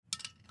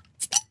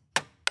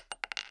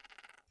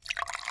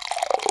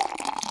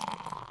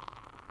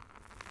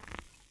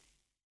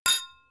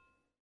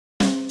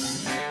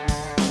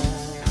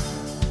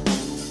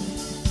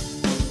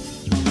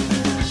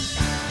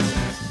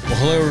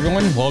Hello,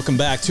 everyone. Welcome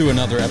back to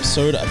another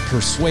episode of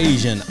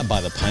Persuasion by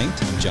the Pint.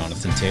 I'm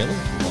Jonathan Taylor,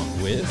 along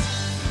with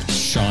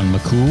Sean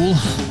McCool.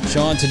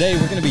 Sean, today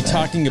we're going to be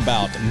talking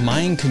about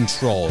mind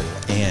control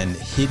and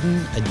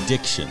hidden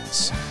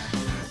addictions.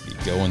 Be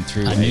going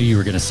through. I knew you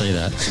were going to say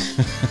that.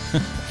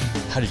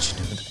 How did you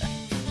know that?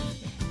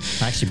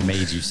 I actually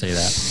made you say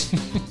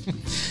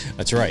that.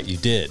 That's right, you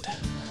did.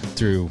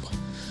 Through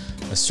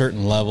a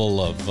certain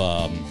level of,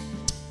 I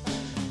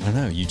don't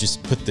know, you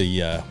just put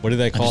the, what do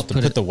they call it?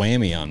 Put the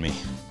whammy on me.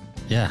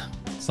 Yeah,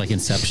 it's like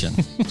Inception.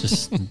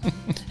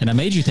 And I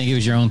made you think it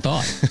was your own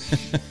thought.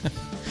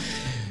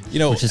 You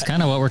know, which is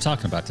kind of what we're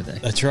talking about today.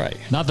 That's right.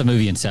 Not the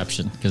movie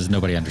Inception, because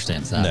nobody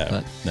understands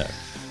that. No.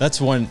 That's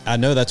one, I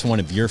know that's one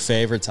of your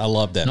favorites. I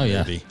love that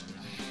movie. Yeah.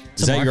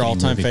 Is that your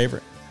all-time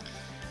favorite?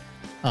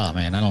 Oh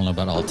man, I don't know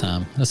about all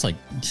time. It's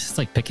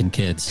like picking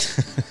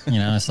kids. You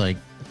know, it's like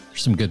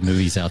there's some good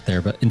movies out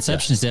there, but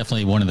Inception is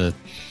definitely one of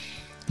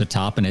the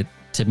top. And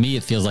to me,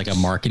 it feels like a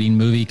marketing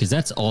movie, because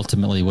that's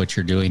ultimately what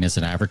you're doing as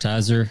an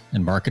advertiser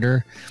and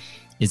marketer,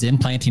 is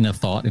implanting a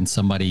thought in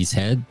somebody's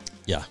head.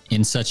 Yeah.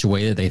 In such a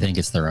way that they think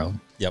it's their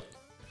own. Yep.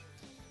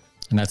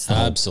 And that's the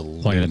whole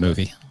point of the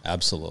movie.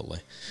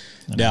 Absolutely.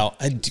 Now,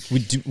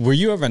 were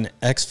you ever an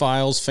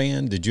X-Files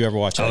fan? Did you ever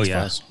watch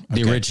X-Files? Yeah.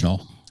 The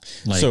original.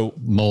 Like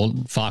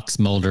Fox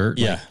Mulder.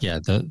 Yeah.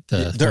 The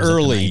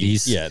early, the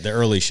 90s. Yeah, the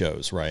early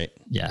shows, right?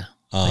 Yeah.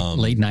 Like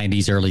late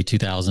 90s, early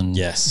 2000s.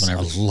 Yes. I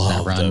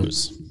love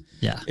those.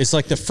 Yeah. It's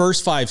like the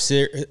first five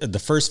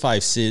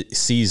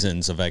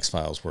seasons of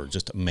X-Files were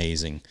just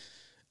amazing.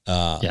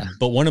 But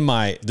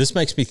this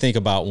makes me think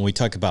about when we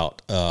talk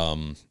about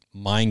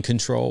mind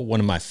control. One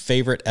of my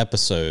favorite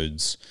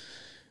episodes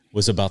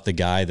was about the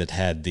guy that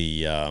had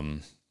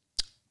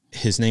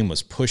his name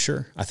was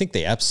Pusher. I think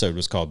the episode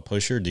was called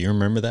Pusher. Do you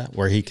remember that?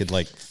 Where he could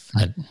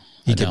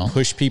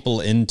push people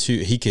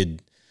he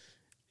could,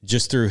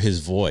 just through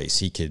his voice,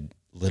 he could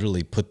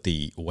literally put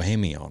the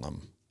whammy on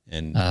them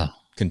and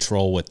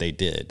control what they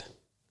did.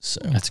 So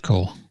that's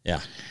cool. Yeah.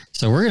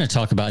 So we're going to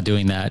talk about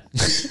doing that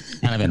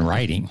kind of in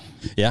writing.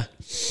 Yeah,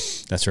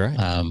 that's right.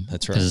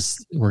 That's right.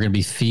 Because we're going to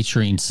be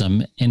featuring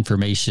some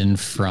information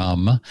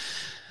from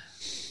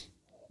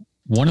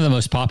one of the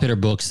most popular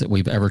books that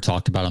we've ever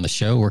talked about on the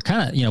show. We're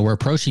kind of, we're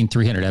approaching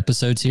 300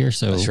 episodes here.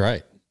 So that's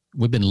right.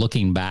 We've been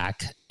looking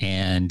back,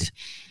 and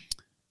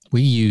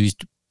we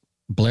used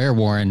Blair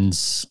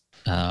Warren's,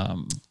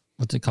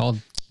 what's it called?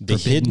 The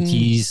Forbidden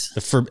Keys.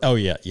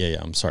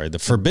 I'm sorry. The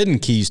Forbidden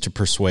Keys to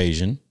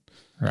Persuasion.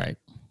 Right.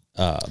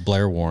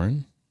 Blair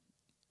Warren.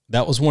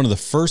 That was one of the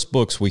first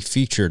books we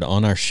featured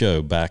on our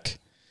show back,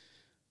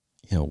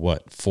 4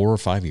 or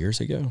 5 years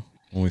ago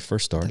when we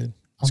first started.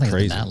 It's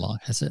crazy. It's been that long,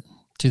 has it?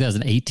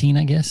 2018,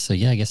 I guess. So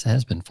yeah, I guess it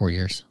has been 4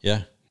 years.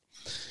 Yeah.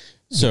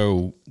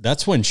 So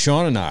that's when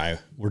Sean and I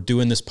were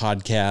doing this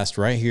podcast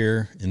right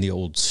here in the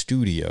old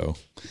studio.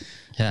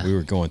 Yeah. We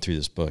were going through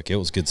this book. It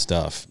was good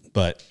stuff.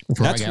 But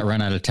before I got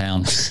run out of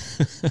town.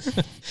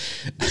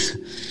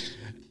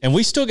 And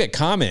we still get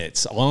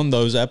comments on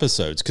those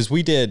episodes, because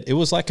it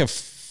was like a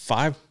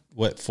 4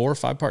 or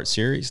 5 part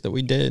series that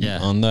we did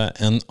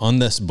on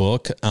this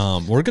book.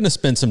 We're going to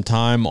spend some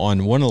time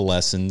on one of the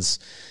lessons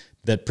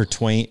that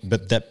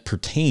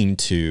pertain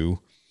to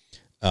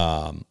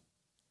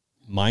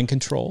mind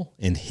control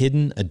and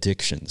hidden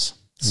addictions.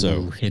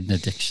 So hidden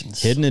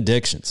addictions. Hidden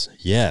addictions.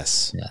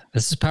 Yes. Yeah.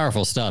 This is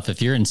powerful stuff.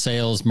 If you're in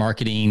sales,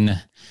 marketing,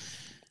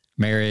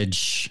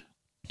 marriage,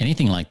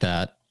 anything like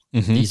that,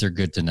 these are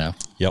good to know.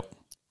 Yep.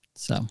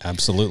 So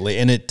absolutely.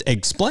 And it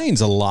explains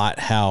a lot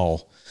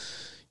how,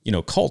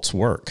 cults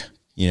work.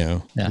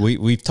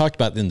 We've talked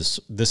about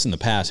this in the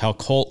past, how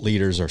cult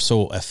leaders are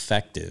so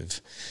effective.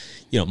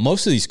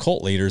 Most of these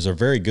cult leaders are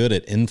very good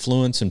at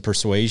influence and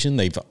persuasion.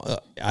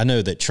 I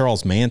know that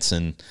Charles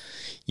Manson,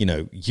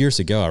 years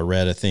ago, I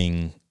read a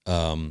thing,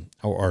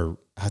 or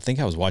I think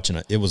I was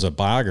watching it was a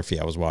biography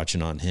I was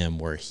watching on him,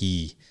 where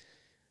he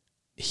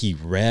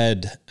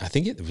read, I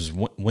think it was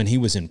when he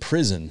was in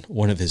prison,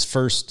 one of his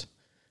first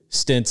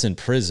stints in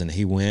prison,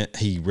 he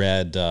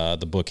read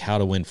the book, How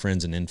to Win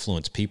Friends and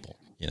Influence People.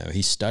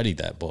 He studied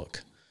that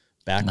book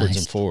backwards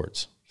and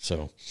forwards.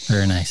 So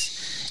very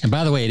nice. And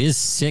by the way, it is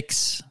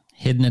 6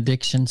 hidden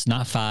addictions,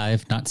 not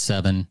 5, not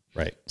 7,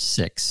 right?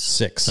 6.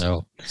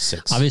 So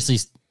 6. Obviously,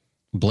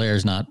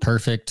 Blair's not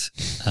perfect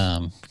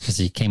because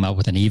he came up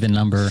with an even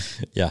number.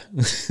 Yeah.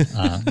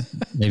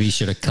 Maybe he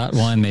should have cut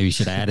one. Maybe he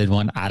should have added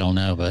one. I don't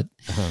know, but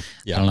I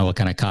don't know what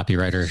kind of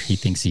copywriter he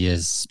thinks he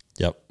is.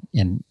 Yep.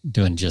 In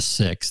doing just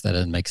 6, that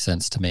doesn't make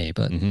sense to me.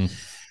 But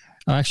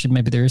actually,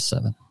 maybe there is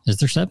 7. Is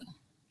there 7?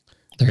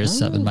 There is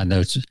 7. My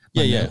notes.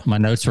 My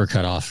notes were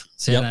cut off.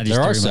 See,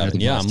 there are 7.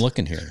 Yeah, I'm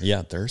looking here.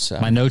 Yeah, there's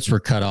 7. My notes were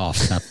cut off.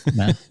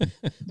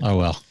 Oh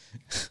well.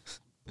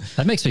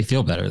 That makes me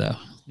feel better though.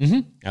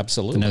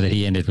 Absolutely. To know that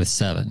he ended with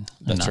 7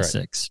 and not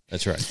 6.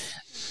 That's right.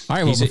 All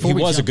right. Well, he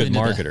was a good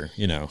marketer.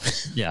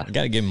 Yeah, I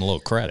got to give him a little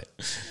credit.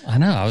 I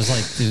know. I was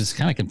like, it was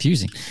kind of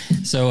confusing.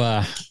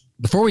 So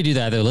before we do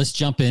that, though, let's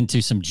jump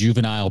into some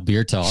juvenile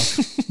beer talk.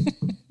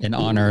 in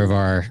honor of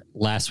our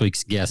last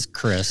week's guest,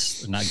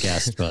 Chris. Not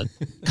guest, but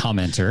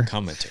commenter.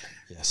 Commenter.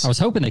 Yes. I was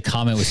hoping the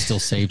comment was still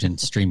saved in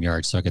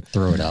StreamYard so I could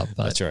throw it up.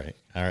 But. That's right.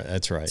 All right.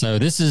 That's right. So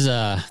this is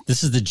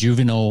the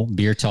juvenile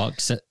beer talk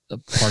part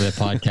of the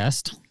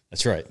podcast.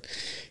 That's right.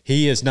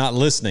 He is not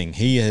listening.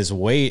 He's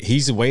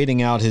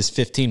waiting out his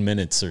 15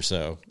 minutes or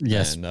so.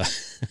 Yes. And,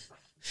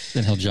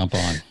 then he'll jump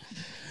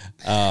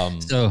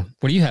on. So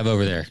what do you have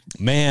over there?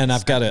 Man, I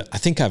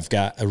think I've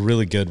got a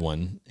really good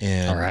one.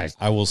 And all right.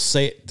 I will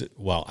say,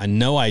 well, I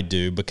know I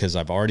do because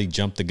I've already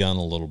jumped the gun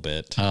a little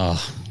bit. Oh,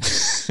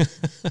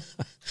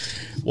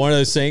 one of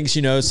those things,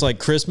 it's like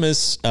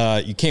Christmas.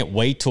 You can't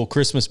wait till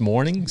Christmas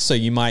morning. So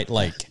you might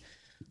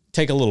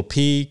take a little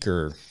peek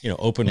or,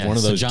 open one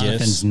of those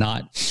Jonathan's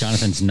gifts.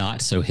 Jonathan's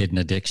not so hidden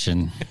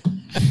addiction.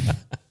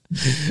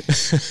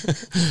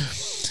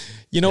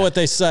 You know what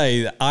they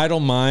say, idle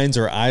minds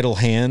or idle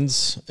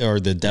hands or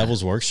the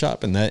devil's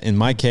workshop. And that in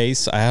my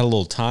case, I had a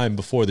little time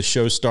before the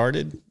show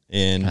started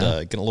and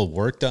getting a little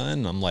work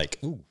done. I'm like,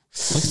 ooh.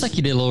 Looks like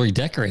you did a little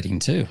redecorating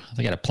too.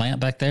 They got a plant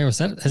back there. Has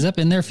that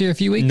been there for a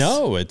few weeks?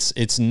 No,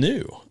 it's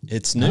new.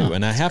 It's new.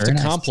 And I have to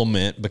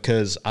compliment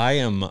because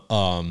I'm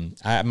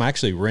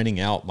actually renting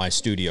out my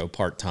studio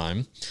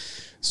part-time.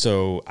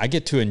 So I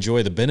get to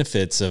enjoy the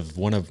benefits of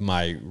one of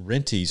my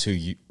rentees who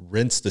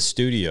rents the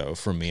studio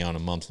from me on a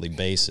monthly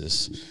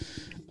basis.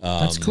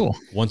 That's cool.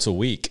 Once a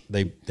week.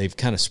 They've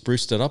kind of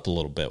spruced it up a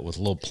little bit with a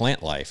little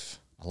plant life.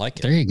 I like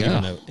it. There you go.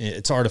 Even though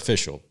it's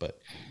artificial, but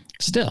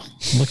still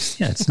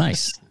looks, it's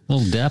nice. A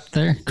little depth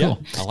there.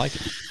 Cool. Yeah, I like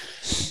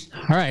it.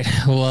 All right.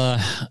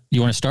 Well, you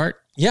want to start?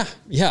 Yeah,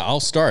 I'll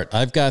start.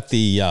 I've got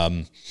the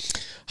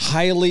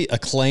highly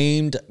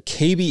acclaimed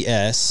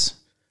KBS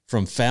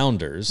from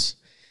Founders.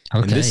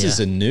 Okay, and this is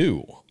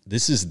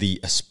this is the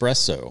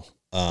espresso.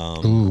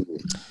 Ooh,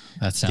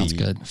 that sounds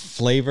good.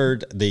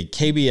 The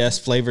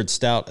KBS flavored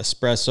stout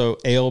espresso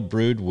ale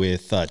brewed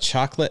with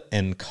chocolate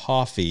and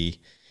coffee,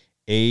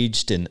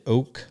 aged in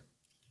oak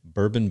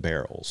bourbon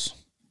barrels.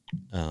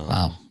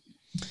 Wow.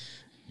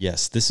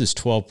 Yes, this is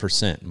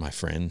 12%, my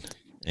friend.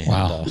 And,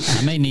 wow.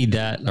 I may need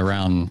that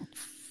around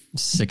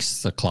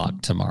 6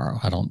 o'clock tomorrow.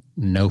 I don't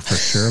know for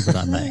sure, but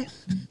I may.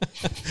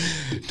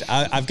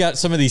 I've got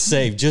some of these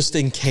saved just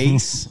in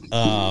case.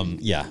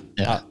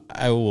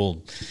 I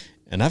will.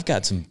 And I've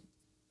got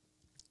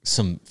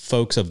some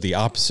folks of the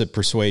opposite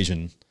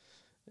persuasion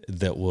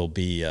that will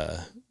be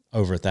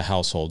over at the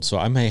household. So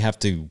I may have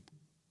to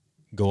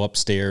go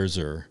upstairs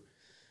or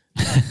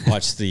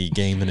watch the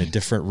game in a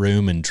different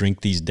room and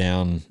drink these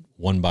down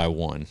one by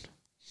one.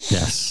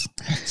 Yes.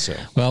 So,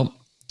 well,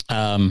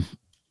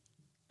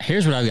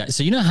 here's what I've got.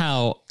 So, you know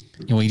how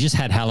we just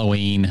had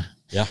Halloween?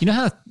 Yeah. You know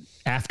how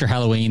after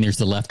Halloween, there's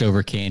the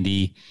leftover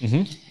candy.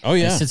 Mm-hmm. Oh,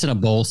 yeah. It sits in a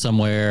bowl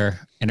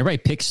somewhere and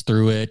everybody picks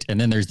through it. And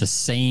then there's the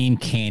same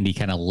candy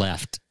kind of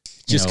left.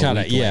 Just kind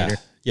of, yeah. Later.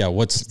 Yeah.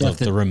 What's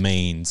the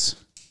remains?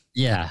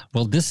 Yeah.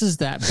 Well, this is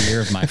that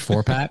beer of my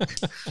 4-pack.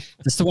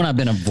 This is the one I've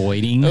been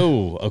avoiding.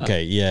 Oh,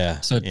 okay.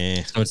 Yeah. So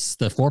it's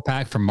the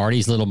 4-pack from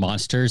Marty's Little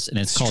Monsters, and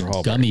it's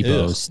called Gummy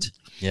Boast.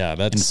 Yeah.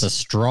 And it's a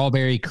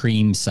strawberry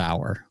cream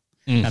sour.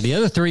 Now, the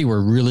other 3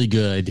 were really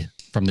good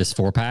from this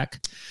 4-pack.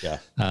 Yeah.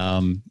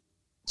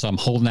 So I'm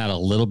holding out a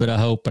little bit of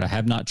hope, but I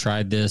have not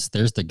tried this.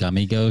 There's the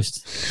Gummy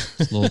Ghost.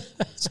 It's a little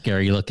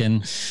scary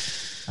looking.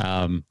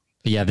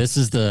 But yeah, this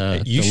is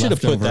you should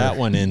have put that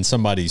one in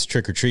somebody's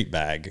trick or treat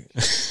bag.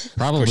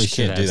 Probably of course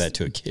you can't do that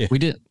to a kid. We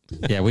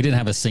didn't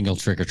have a single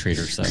trick or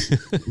treater, so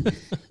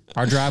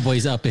our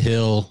driveway's up a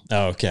hill.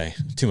 Oh, okay.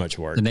 Too much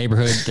work. The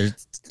neighborhood,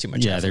 there's too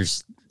much. Yeah,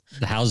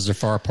 the houses are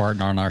far apart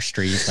and on our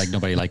street. Like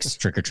nobody likes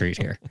trick or treat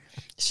here.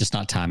 It's just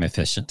not time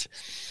efficient.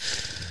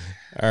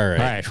 All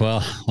right.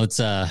 Well, let's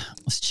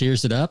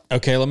cheers it up.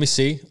 Okay, let me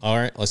see. All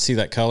right, let's see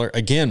that color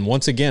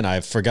once again.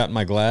 I've forgotten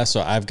my glass, so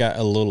I've got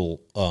a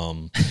little,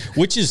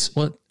 which is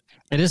well,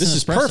 it is. This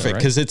is perfect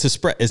because it's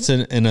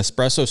an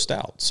espresso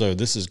stout. So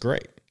this is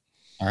great.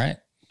 All right,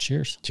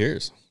 cheers.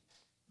 Cheers.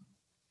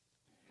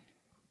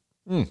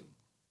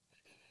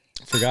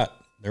 Forgot.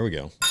 There we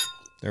go.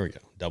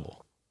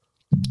 Double.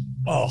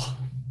 Oh.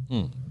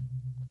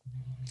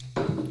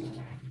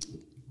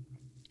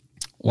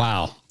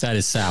 Wow, that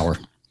is sour.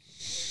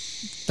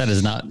 That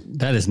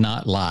is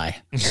not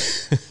lie.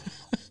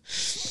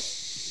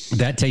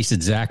 That tastes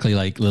exactly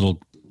like little.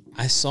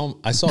 I saw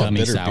a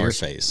bitter beer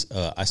face.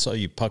 I saw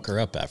you pucker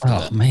up after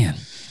that. Oh man,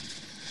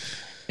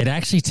 it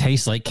actually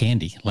tastes like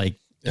candy, like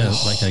a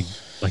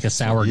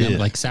sour gum,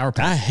 like Sour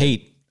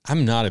Patch.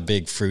 I'm not a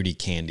big fruity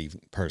candy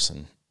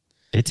person.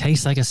 It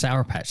tastes like a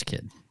Sour Patch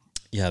Kid.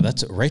 Yeah,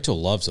 Rachel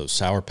loves those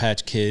Sour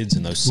Patch Kids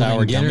and those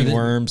sour gummy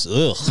worms.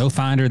 Ugh. Go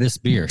find her this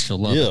beer; she'll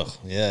love it.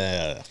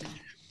 Yeah.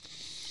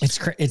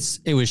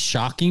 It was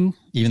shocking,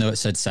 even though it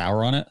said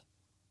sour on it.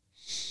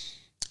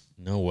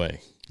 No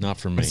way. Not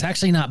for me. It's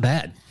actually not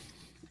bad.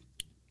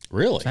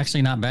 Really? It's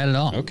actually not bad at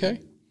all. Okay.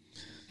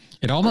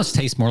 It almost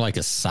tastes more like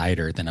a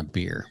cider than a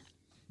beer.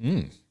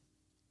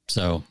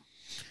 So,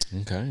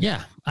 okay.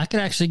 Yeah, I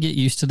could actually get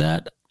used to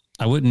that.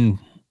 I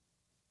wouldn't.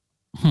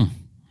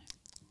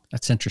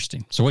 That's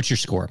interesting. So what's your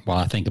score while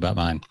I think about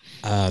mine?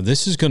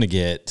 This is going to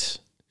get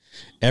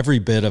every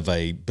bit of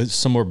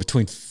somewhere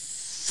between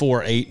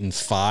 4, 8, and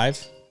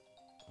 5.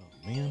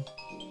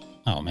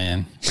 Oh,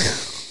 man.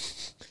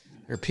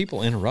 There are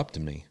people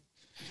interrupting me.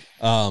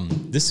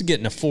 This is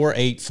getting a 4,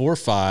 8, 4,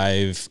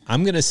 5.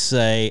 I'm going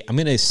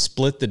to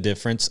split the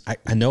difference.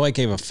 I know I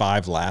gave a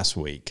 5 last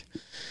week.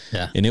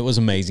 Yeah. And it was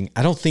amazing.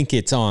 I don't think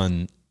this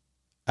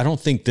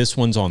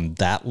one's on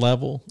that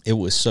level. It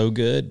was so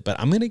good, but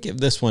I'm going to give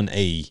this one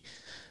I'm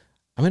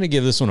going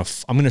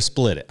to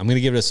split it. I'm going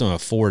to give this one a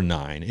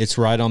 4-9. It's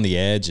right on the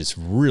edge. It's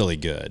really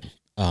good.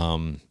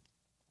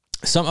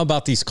 Something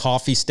about these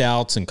coffee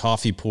stouts and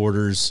coffee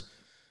porters,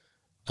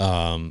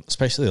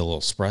 especially a little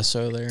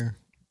espresso there.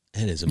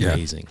 It is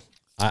amazing.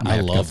 Yeah. I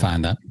love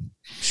find that.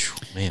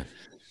 Man.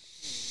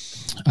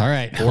 All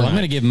right. Well, I'm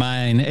going to give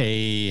mine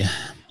a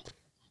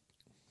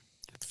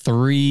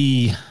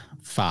 3-5.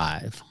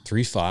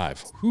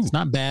 3-5. It's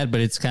not bad,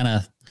 but it's kind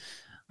of,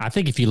 I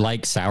think if you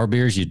like sour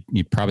beers,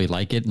 you'd probably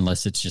like it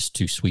unless it's just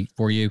too sweet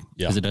for you,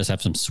 because it does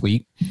have some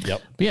sweet.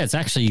 Yep. But yeah, it's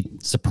actually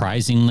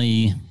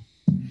surprisingly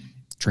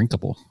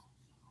drinkable.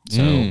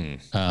 So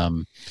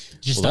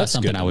just not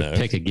something I would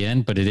pick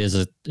again, but it is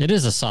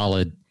a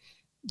solid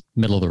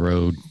middle of the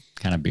road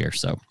kind of beer.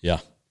 So yeah,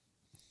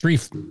 3.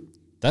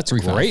 That's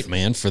 3-5. Great,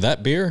 man. For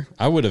that beer,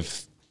 I would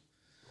have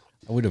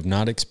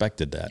not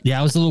expected that. Yeah,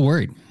 I was a little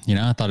worried.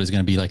 I thought it was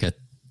going to be like a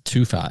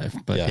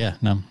 2-5, but yeah,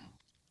 no,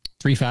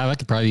 3-5. I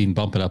could probably even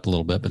bump it up a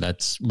little bit,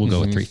 but we'll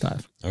go with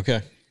 3-5.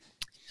 Okay.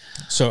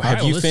 So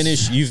have you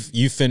finished?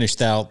 You've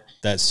finished out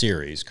that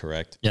series,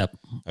 correct? Yep.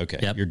 Okay.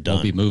 Yep. You're done.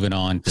 We'll be moving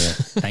on to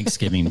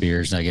Thanksgiving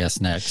beers, I guess,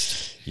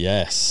 next.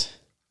 Yes.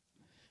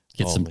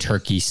 Get some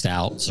turkey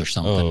stouts or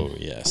something. Oh,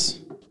 yes.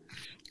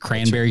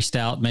 Cranberry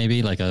stout,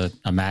 maybe like a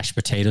mashed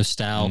potato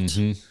stout.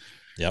 Mm-hmm.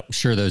 Yep. I'm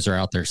sure those are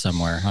out there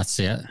somewhere. Let's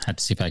see. I have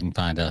to see if I can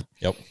find a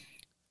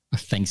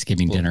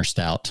Thanksgiving dinner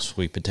stout.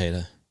 Sweet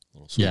potato.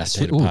 Yes.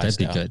 Ooh, that'd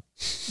be good.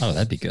 Oh,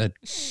 that'd be good.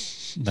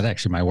 That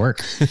actually might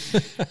work.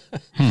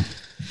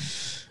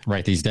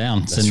 Write these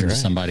down. Send them to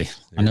somebody.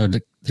 I know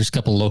there's a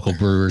couple local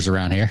brewers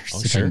around here.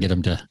 See if I can get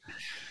them to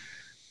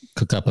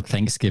cook up a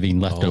Thanksgiving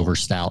leftover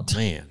stout.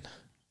 Man.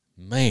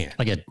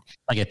 Like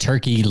a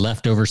turkey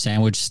leftover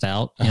sandwich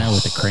stout,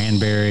 with the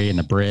cranberry and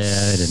the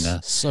bread and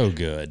the. So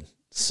good.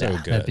 So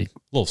good.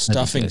 Little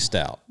stuffing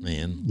stout,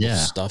 man. Yeah.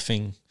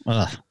 Stuffing.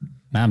 Now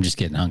I'm just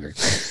getting hungry.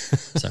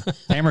 So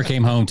Hammer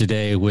came home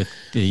today with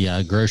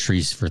the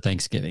groceries for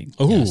Thanksgiving.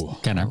 Oh,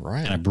 kind of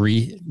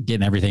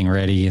getting everything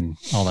ready and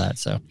all that.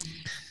 So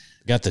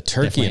got the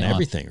turkey and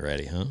everything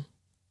ready, huh?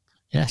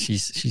 Yeah,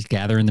 she's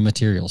gathering the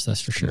materials.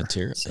 That's for sure.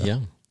 Yeah.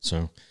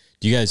 So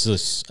do you guys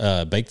just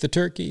bake the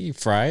turkey,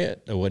 fry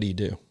it, or what do you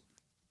do?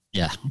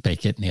 Yeah,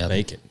 bake it in the oven.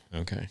 Bake it.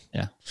 Okay.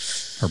 Yeah,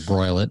 or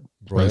broil it,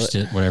 roast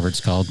it, whatever it's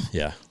called.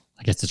 Yeah.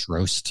 I guess it's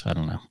roast. I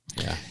don't know.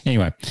 Yeah.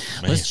 Anyway,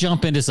 let's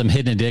jump into some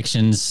hidden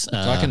addictions.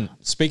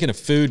 Speaking of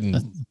food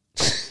and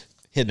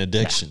hidden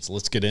addictions,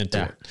 let's get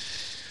into it.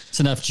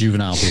 It's enough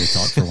juvenile beer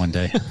talk for one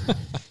day.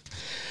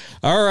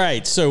 All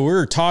right. So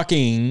we're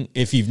talking,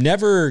 if you've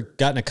never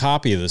gotten a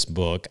copy of this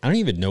book, I don't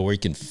even know where you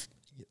can,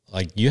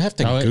 you have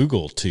to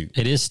Google too.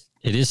 It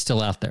is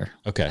still out there.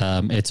 Okay.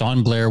 It's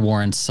on Blair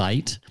Warren's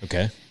site.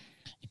 Okay.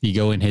 You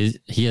go in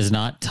he has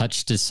not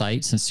touched his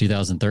site since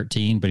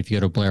 2013, but if you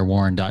go to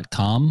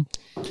blairwarren.com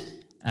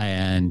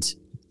and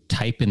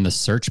type in the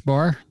search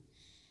bar,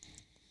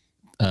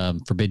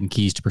 Forbidden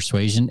Keys to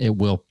Persuasion, it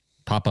will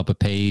pop up a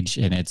page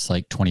and it's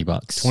like $20.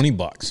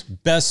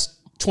 $20. Best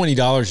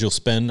 $20 you'll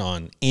spend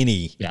on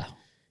any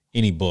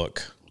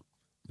book.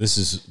 This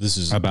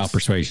is about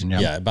persuasion.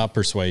 Yeah. About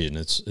persuasion.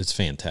 It's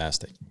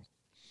fantastic.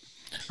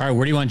 All right,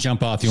 where do you want to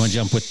jump off? You want to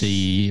jump with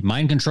the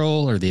mind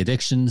control or the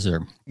addictions,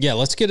 or? Yeah,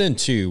 let's get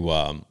into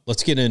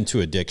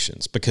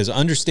addictions, because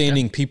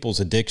understanding people's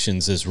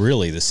addictions is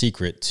really the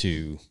secret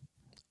to,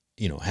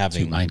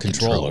 having mind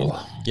control over.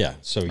 Yeah,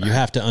 so you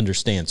have to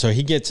understand. So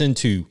he gets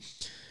into,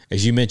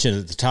 as you mentioned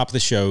at the top of the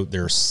show,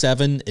 there are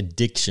 7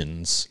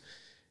 addictions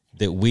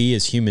that we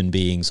as human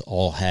beings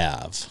all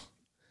have.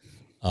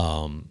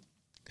 And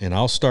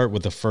I'll start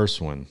with the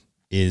first one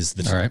is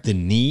the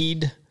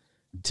need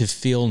to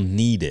feel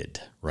needed,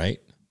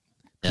 right?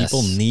 Yes.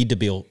 People need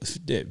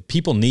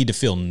to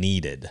feel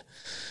needed.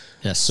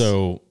 Yes.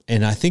 So,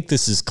 and I think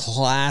this is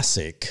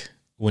classic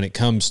when it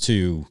comes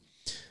to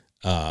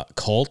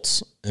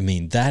cults. I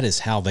mean, that is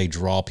how they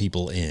draw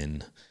people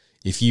in.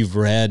 If you've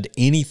read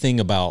anything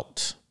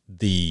about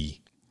the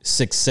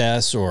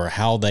success or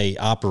how they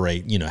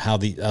operate, how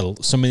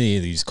so many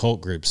of these cult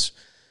groups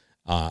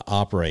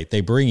operate, they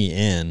bring you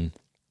in,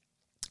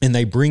 and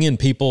they bring in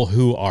people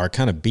who are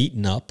kind of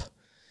beaten up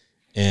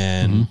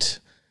and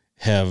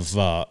have,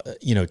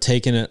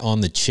 taken it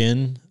on the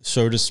chin,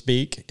 so to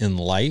speak, in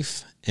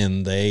life.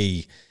 And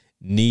they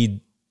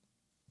need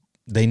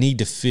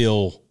to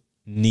feel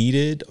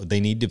needed. They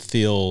need to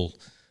feel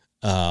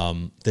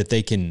that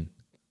they can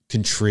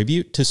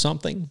contribute to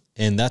something.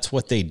 And that's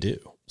what they do.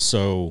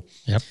 So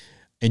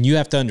And you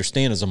have to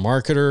understand as a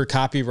marketer,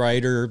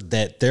 copywriter,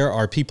 that there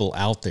are people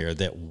out there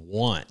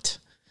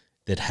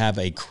that have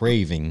a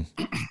craving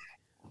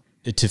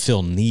to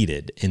feel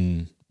needed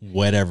in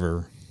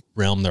whatever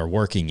realm they're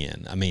working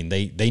in. I mean,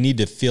 they need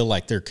to feel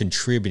like they're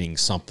contributing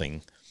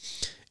something,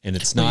 and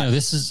it's not.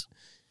 This is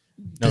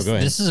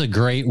a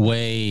great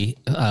way.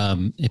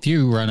 If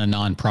you run a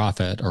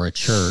nonprofit or a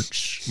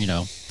church,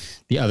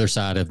 the other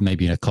side of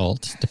maybe a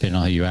cult, depending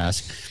on who you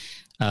ask.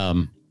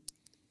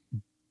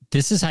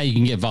 This is how you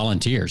can get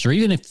volunteers, or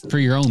even if for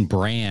your own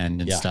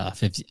brand and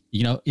stuff.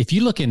 If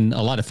you look in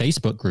a lot of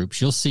Facebook groups,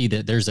 you'll see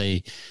that there's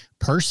a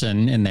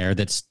person in there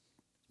that's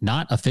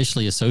not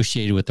officially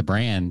associated with the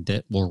brand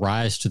that will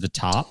rise to the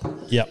top.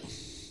 Yep.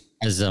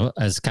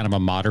 As kind of a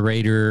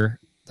moderator.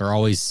 They're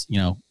always,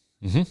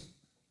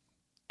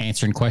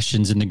 answering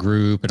questions in the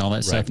group and all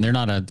that stuff. And they're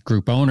not a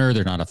group owner.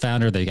 They're not a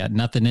founder. They got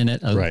nothing in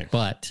it,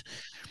 but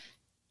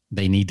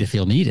they need to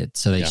feel needed.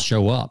 So they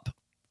show up,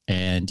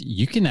 and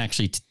you can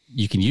actually,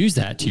 you can use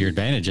that to your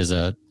advantage as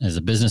a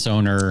business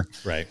owner,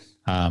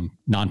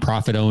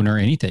 nonprofit owner,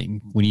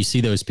 anything. When you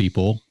see those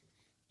people,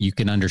 you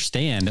can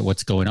understand that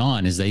what's going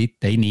on is they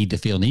need to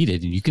feel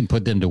needed, and you can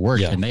put them to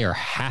work, and they are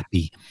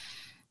happy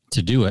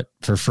to do it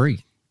for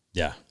free.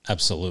 Yeah,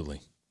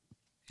 absolutely.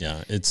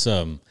 Yeah. It's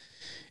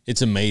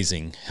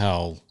amazing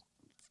how,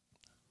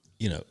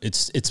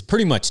 it's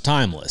pretty much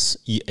timeless.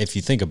 If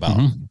you think about,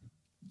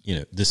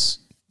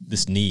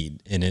 this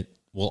need, and it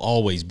will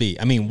always be.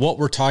 I mean, what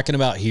we're talking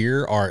about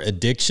here are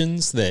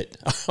addictions that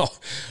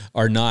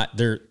are not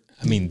there.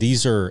 I mean,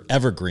 these are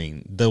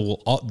evergreen. They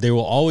will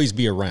always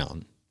be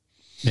around.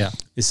 Yeah.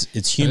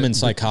 It's human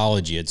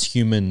psychology. It's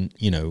human,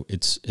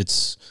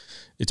 it's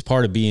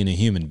part of being a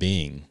human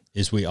being,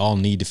 is we all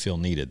need to feel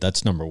needed.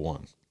 That's number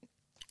one.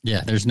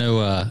 Yeah. There's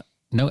no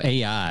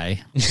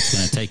AI that's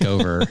going to take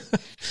over.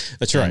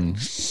 That's right. And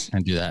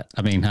do that.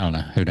 I mean, I don't know.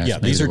 Who knows? Yeah,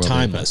 these are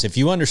timeless. If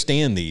you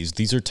understand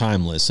these are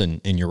timeless.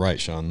 And you're right,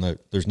 Sean.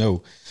 There's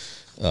no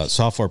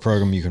software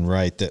program you can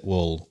write that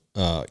will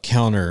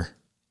counter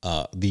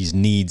these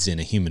needs in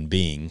a human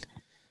being.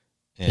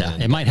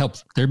 And, it might help.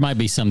 There might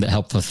be some that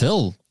help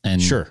fulfill that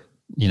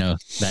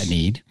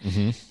need.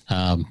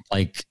 Mm-hmm.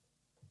 Like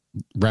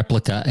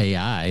Replica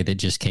AI that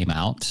just came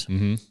out,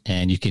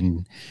 and you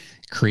can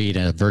create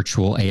a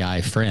virtual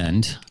AI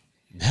friend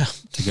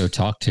to go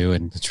talk to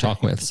and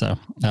talk with. So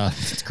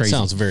it's crazy.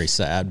 Sounds very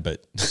sad,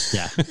 but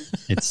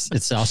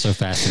it's also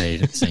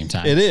fascinating at the same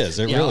time. It is.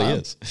 It really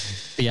is.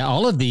 Yeah.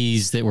 All of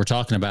these that we're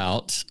talking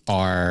about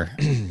are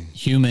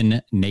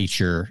human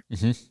nature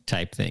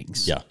type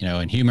things.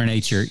 Yeah. In human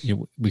nature,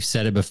 we've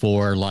said it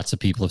before. Lots of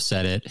people have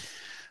said it.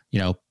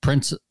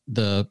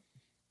 The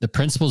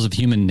principles of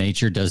human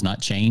nature does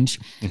not change.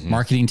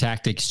 Marketing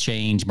tactics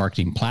change.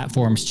 Marketing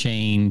platforms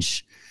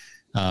change.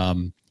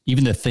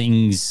 Even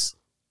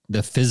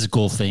the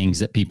physical things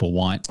that people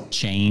want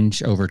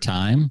change over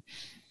time,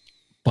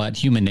 but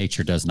human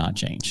nature does not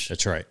change.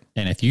 That's right.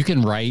 And if you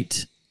can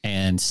write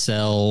and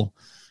sell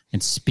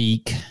and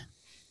speak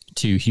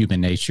to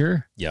human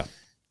nature,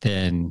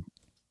 then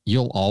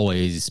you'll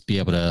always be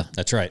able to,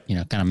 that's right.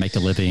 Kind of make a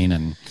living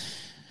and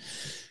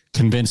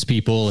convince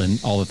people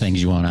and all the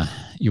things you want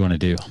to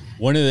do.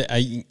 One of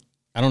the,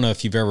 I don't know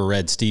if you've ever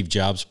read Steve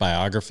Jobs'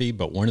 biography,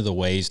 but one of the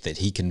ways that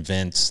he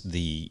convinced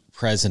the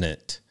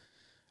president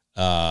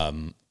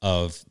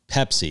of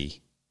Pepsi,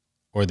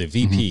 or the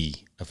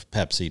VP of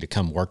Pepsi, to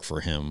come work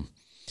for him,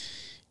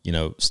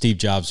 Steve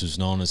Jobs was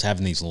known as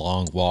having these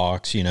long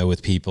walks,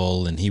 with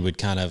people, and he would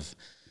kind of,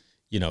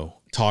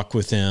 talk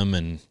with them,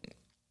 and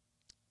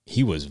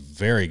he was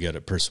very good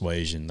at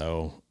persuasion,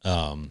 though.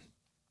 But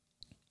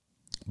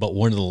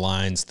one of the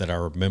lines that I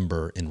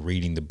remember in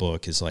reading the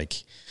book is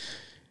like,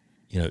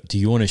 do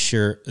you want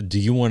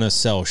to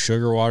sell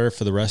sugar water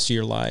for the rest of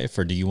your life,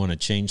 or do you want to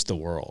change the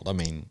world? I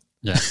mean,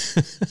 yeah.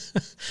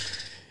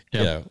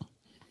 There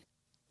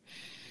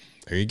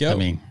you go. I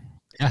mean,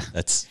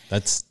 that's,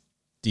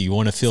 do you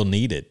want to feel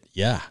needed?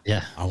 Yeah.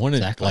 Yeah. I want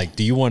to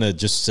do you want to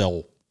just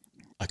sell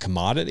a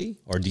commodity,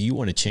 or do you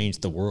want to change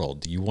the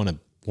world? Do you want to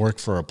work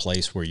for a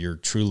place where you're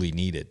truly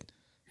needed?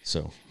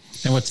 So,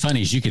 and what's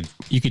funny is you could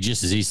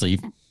just as easily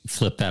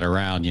flip that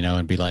around,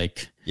 and be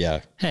like,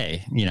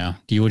 hey,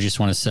 do you just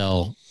want to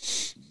sell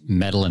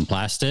metal and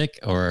plastic,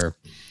 or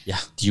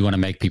do you want to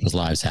make people's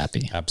lives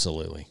happy?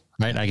 Absolutely.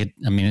 Right.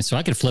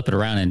 I could flip it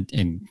around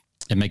and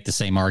make the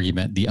same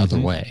argument the other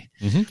way.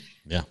 Mm-hmm.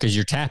 Yeah. Because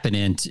you're tapping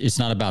into, it's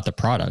not about the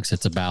products.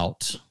 It's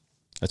about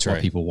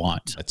what people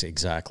want. That's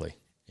exactly.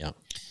 Yeah.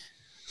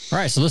 All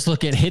right. So let's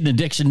look at hidden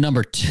addiction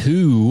number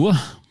 2.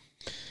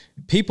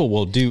 People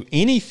will do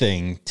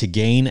anything to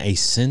gain a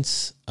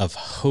sense of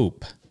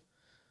hope,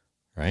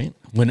 right?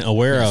 When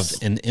aware of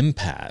an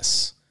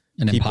impasse.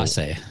 Impasse.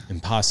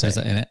 Impasse. Is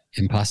that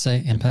impasse?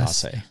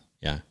 Impasse.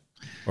 Yeah.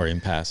 Or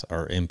impasse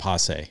or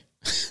impasse.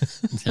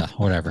 Yeah,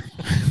 whatever.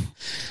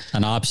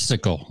 An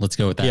obstacle. Let's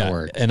go with that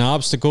word. An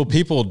obstacle.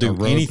 People will do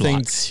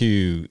anything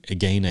to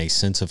gain a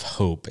sense of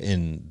hope.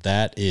 And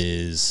that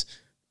is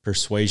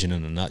persuasion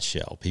in a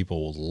nutshell.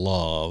 People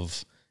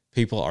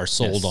are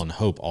sold on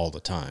hope all the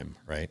time,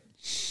 right?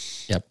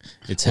 Yep.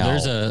 It's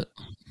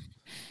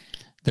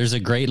there's a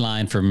great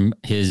line from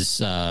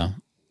his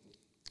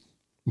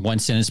one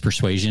sentence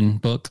persuasion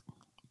book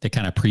that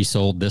kind of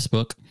pre-sold this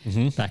book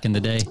back in the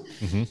day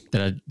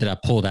that I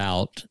pulled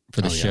out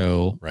for the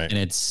show. Right. And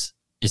it's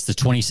the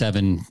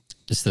 27,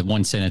 it's the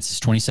one sentence, it's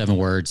 27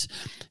 words.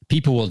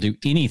 People will do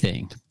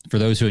anything for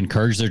those who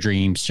encourage their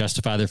dreams,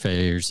 justify their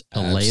failures,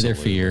 allay their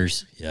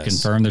fears,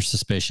 confirm their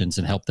suspicions,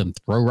 and help them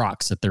throw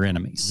rocks at their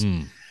enemies.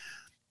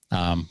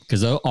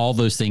 Because all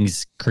those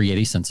things create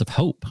a sense of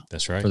hope.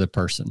 That's right. For the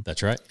person.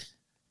 That's right.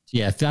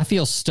 Yeah. If I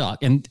feel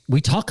stuck, and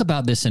we talk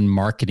about this in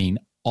marketing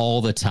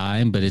all the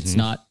time, but it's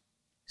not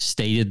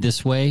stated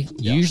this way.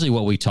 Yeah. Usually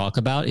what we talk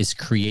about is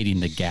creating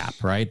the gap,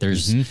 right?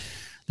 There's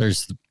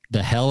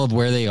the hell of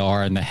where they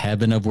are and the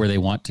heaven of where they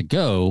want to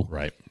go.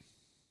 Right.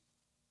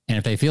 And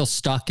if they feel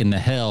stuck in the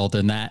hell,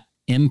 then that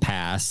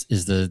impasse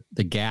is the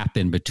gap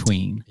in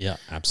between. Yeah,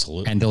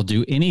 absolutely. And they'll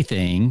do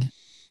anything.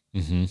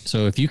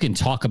 So if you can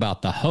talk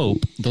about the hope,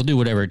 they'll do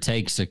whatever it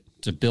takes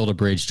to build a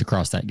bridge to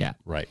cross that gap.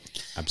 Right.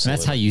 Absolutely. And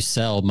that's how you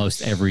sell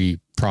most every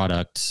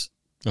product,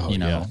 you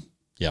know,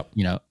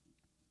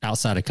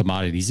 outside of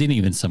commodities and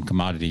even some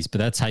commodities, but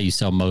that's how you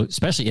sell most,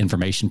 especially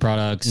information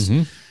products.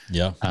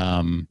 Yeah.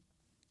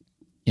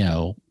 You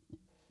know,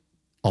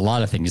 a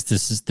lot of things.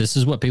 This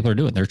is what people are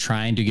doing. They're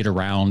trying to get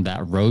around that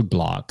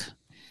roadblock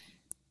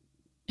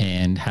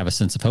and have a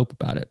sense of hope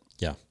about it.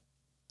 Yeah.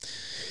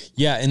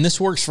 Yeah. And this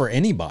works for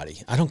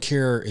anybody. I don't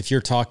care if you're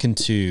talking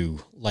to,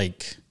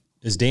 like,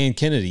 as Dan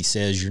Kennedy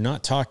says, you're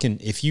not talking,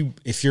 if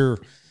you're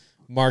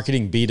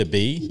marketing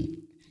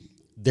B2B,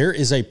 there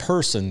is a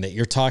person that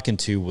you're talking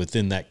to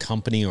within that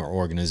company or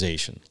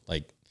organization.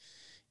 Like,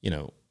 you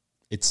know,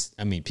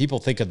 people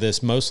think of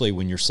this mostly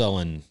when you're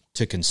selling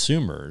to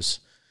consumers,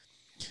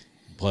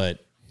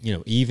 but, you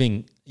know,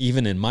 even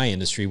in my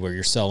industry where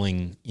you're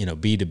selling, you know,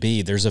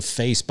 B2B, there's a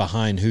face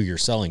behind who you're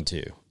selling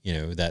to, you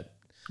know, that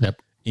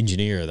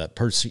engineer, that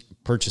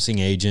purchasing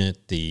agent,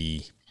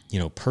 the, you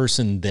know,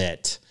 person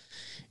that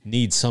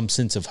needs some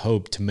sense of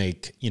hope to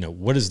make, you know,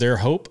 what is their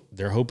hope?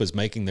 Their hope is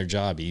making their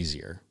job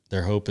easier.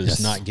 Their hope is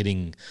not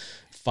getting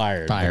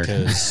fired.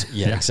 Because,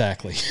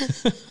 exactly.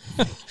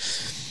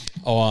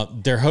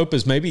 Their hope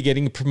is maybe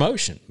getting a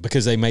promotion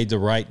because they made the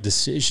right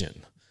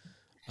decision.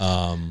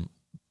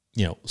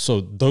 You know,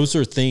 so those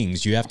are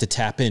things you have to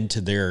tap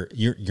into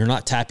you're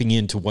not tapping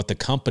into what the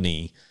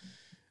company's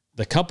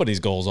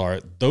goals are.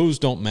 Those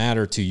don't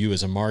matter to you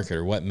as a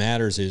marketer. What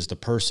matters is the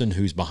person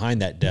who's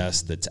behind that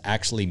desk that's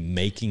actually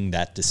making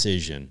that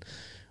decision.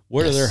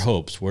 What are their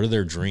hopes? What are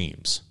their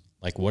dreams?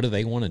 Like, what do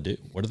they want to do?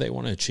 What do they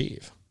want to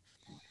achieve?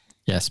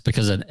 Yes,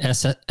 because an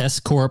S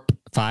Corp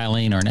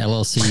filing or an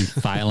LLC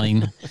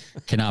filing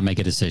cannot make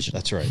a decision.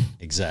 That's right.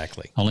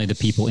 Exactly. Only the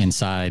people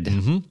inside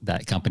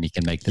that company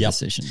can make the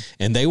decision.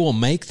 And they will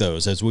make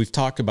those, as we've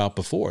talked about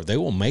before, they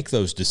will make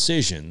those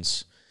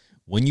decisions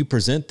when you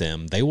present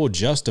them. They will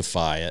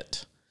justify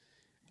it.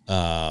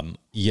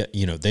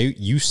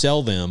 You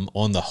sell them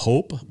on the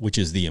hope, which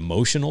is the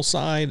emotional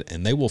side,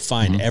 and they will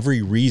find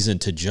every reason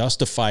to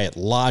justify it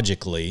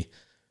logically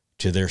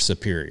to their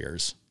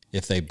superiors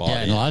if they bought it.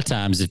 And a lot of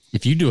times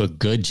if you do a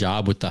good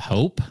job with the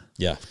hope,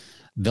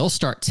 they'll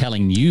start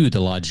telling you the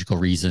logical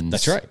reasons.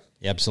 That's right.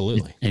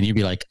 Absolutely. And you'd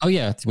be like, oh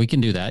yeah, we can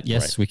do that.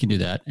 Yes, we can do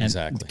that. And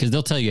exactly. Because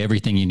they'll tell you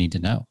everything you need to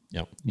know.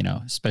 Yep. You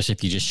know, especially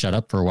if you just shut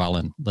up for a while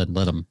and let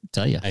them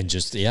tell you. And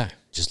just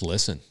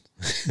listen.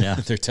 Yeah.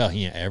 They're telling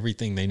you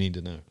everything they need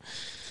to know.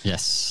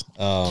 Yes.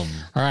 All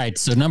right.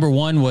 So number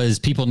one was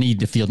people need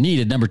to feel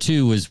needed. Number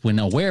two was when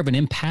aware of an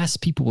impasse,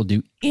 people will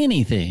do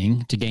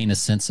anything to gain a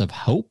sense of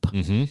hope.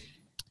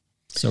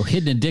 So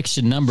hidden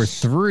addiction number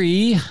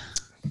three.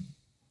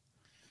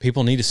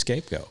 People need a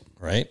scapegoat,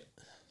 right?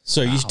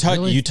 So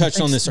you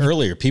touched on this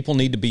earlier. People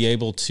need to be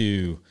able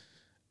to.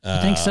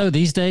 I think so.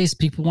 These days,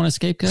 people want a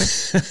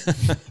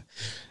scapegoat.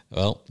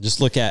 Well, just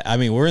look at,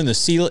 we're in the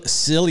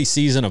silly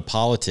season of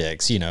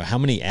politics. You know, how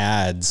many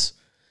ads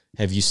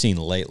have you seen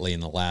lately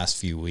in the last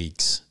few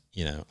weeks?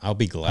 You know, I'll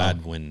be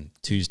glad when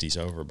Tuesday's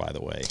over, by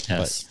the way.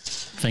 Yes.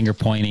 But, finger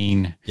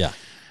pointing. Yeah.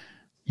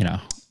 You know.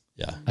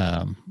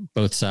 Yeah.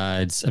 Both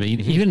sides.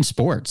 Even in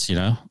sports, you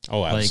know.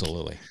 Oh,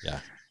 absolutely. Yeah.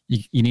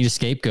 You need a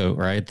scapegoat,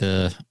 right?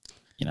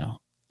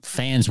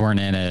 Fans weren't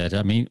in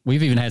it.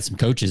 We've even had some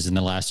coaches in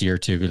the last year or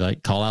two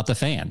like call out the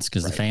fans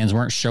because the fans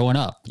weren't showing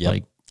up.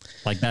 Yep.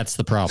 Like that's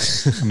the problem.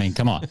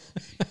 Come on,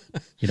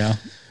 you know.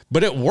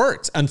 But it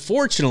worked.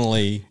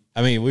 Unfortunately,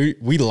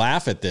 we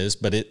laugh at this,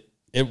 but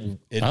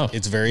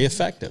it's very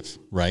effective,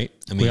 right?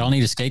 We all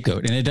need a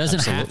scapegoat, and it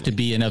doesn't have to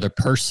be another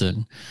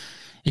person.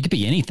 It could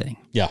be anything.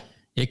 Yeah,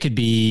 it could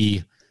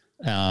be,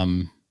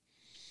 my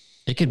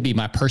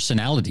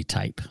personality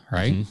type,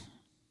 right?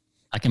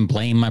 I can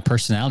blame my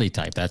personality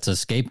type. That's a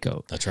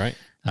scapegoat. That's right.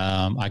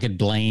 I could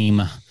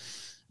blame,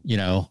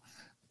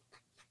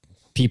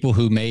 people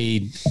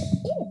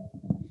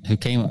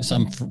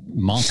some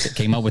monk that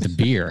came up with a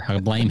beer. I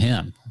could blame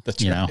him.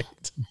 That's right.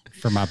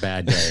 For my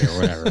bad day or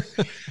whatever.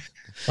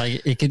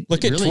 Like it could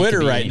look at Twitter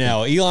right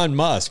now. Elon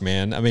Musk,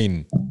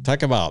 man.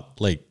 Talk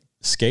about like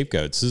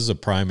scapegoats. This is a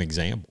prime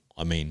example.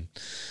 I mean,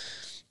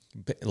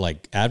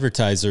 like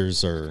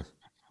advertisers are,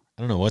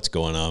 I don't know what's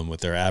going on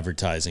with their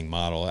advertising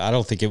model. I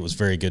don't think it was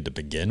very good to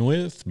begin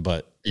with,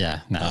 but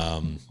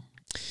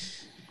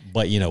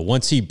but you know,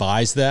 once he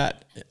buys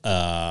that,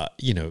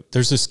 you know,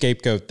 there's a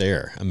scapegoat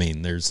there. I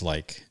mean, there's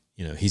like,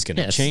 you know, he's going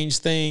to change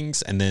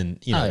things, and then,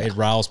 you know, it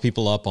riles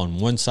people up on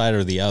one side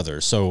or the other.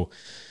 So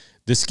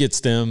this gets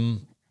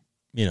them,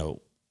 you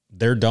know,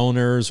 their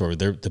donors or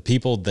the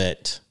people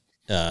that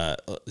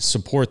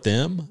support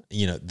them,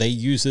 you know, they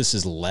use this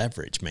as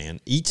leverage, man.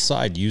 Each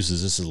side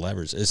uses this as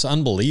leverage. It's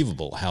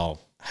unbelievable how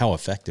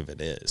effective it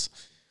is.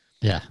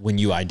 Yeah. When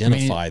you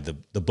identify the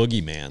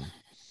boogeyman.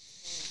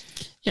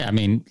 Yeah, I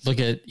mean, look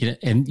at, you know,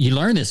 and you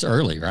learn this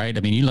early, right?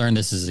 I mean, you learn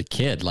this as a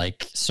kid,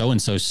 like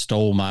so-and-so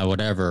stole my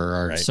whatever,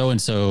 or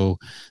so-and-so,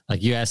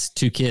 like you ask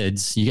two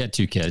kids, you got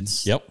two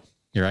kids. Yep.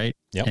 You're right.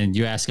 Yep. And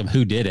you ask them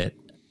who did it.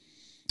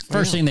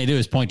 First thing they do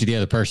is point to the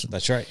other person.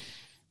 That's right.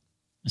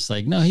 It's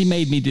like, no, he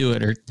made me do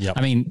it. Or,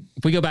 I mean,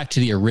 if we go back to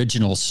the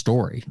original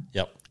story,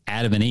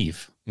 Adam and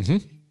Eve,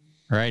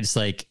 right? It's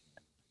like,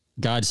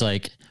 God's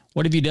like,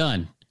 what have you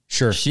done?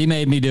 Sure. She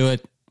made me do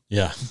it.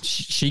 Yeah.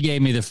 She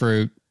gave me the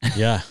fruit.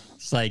 Yeah.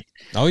 It's like,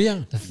 oh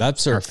yeah,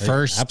 that's our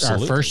first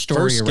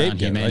story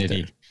around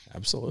humanity. Right,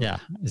 absolutely. Yeah.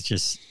 It's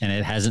just, and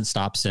it hasn't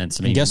stopped since.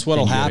 I mean, and guess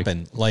what'll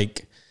happen?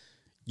 Like,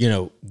 you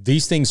know,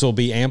 these things will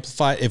be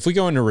amplified. If we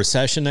go into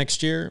recession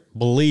next year,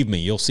 believe me,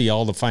 you'll see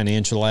all the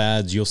financial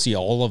ads, you'll see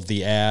all of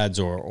the ads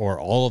or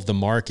all of the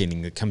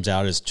marketing that comes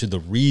out as to the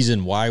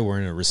reason why we're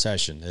in a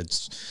recession.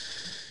 It's,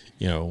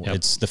 you know,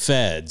 it's the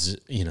feds,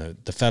 you know,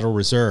 the Federal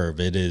Reserve.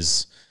 It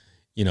is,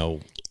 you know,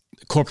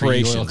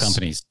 corporations, oil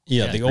companies.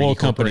 Yeah, the oil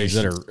companies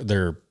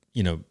they're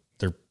you know,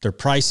 they're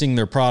pricing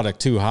their product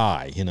too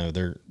high. You know,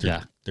 they're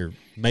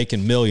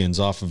making millions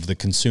off of the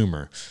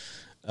consumer.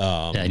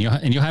 And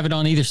you'll have it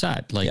on either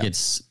side. Like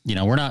it's, you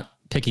know, we're not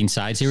picking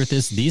sides here with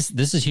this.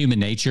 This is human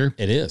nature.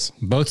 It is.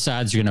 Both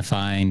sides you're going to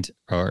find,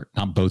 or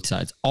not both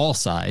sides, all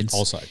sides.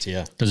 All sides,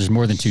 yeah. Because there's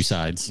more than two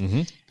sides.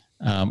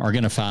 Are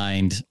going to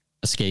find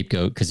a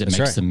scapegoat because it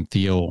makes them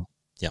feel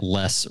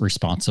less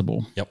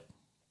responsible. Yep.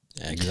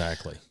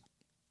 Exactly.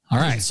 All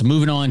right. So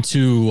moving on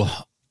to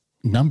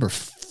number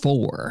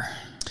 4.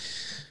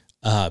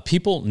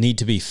 People need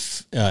to be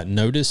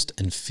noticed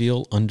and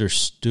feel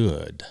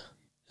understood.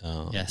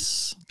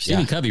 Yes.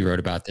 Stephen Covey wrote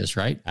about this,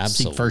 right?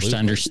 Absolutely. Seek first to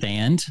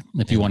understand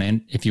if you want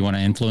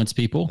to influence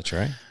people. That's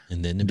right.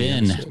 And then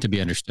to be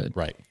understood.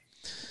 Right.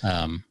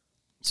 And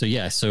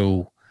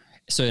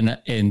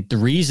the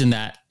reason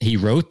that he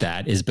wrote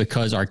that is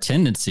because our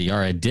tendency,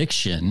 our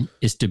addiction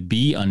is to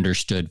be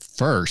understood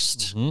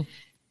first.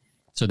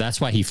 So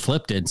that's why he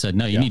flipped it and said,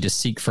 no, you need to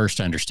seek first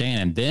to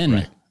understand and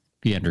then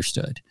be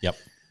understood. Yep.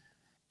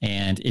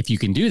 And if you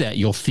can do that,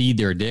 you'll feed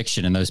their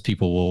addiction, and those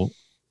people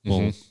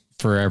will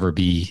forever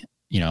be,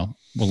 you know,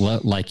 will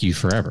like you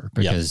forever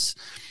because,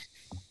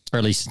 or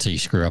at least until you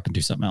screw up and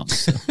do something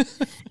else. So.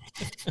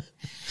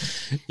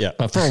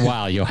 But for a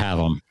while you'll have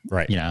them.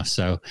 Right. You know,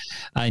 so,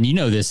 and you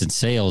know, this in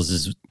sales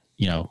is,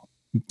 you know,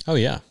 oh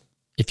yeah.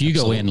 If you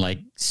go in like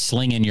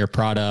slinging your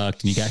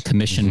product and you got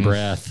commission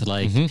breath,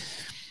 like,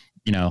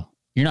 you know,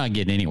 you're not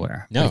getting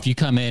anywhere. No. But if you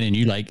come in and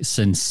you like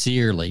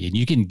sincerely, and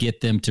you can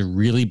get them to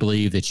really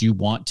believe that you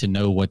want to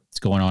know what's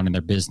going on in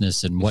their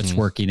business and what's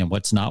working and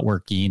what's not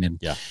working. And,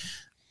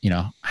 you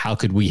know, how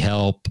could we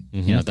help,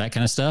 you know, that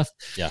kind of stuff.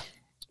 Yeah.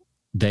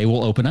 They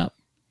will open up.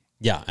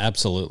 Yeah,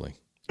 absolutely.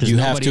 You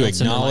have to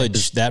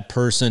acknowledge that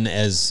person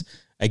as,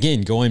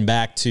 again, going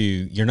back to,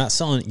 you're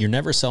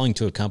never selling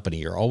to a company.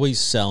 You're always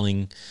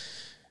selling.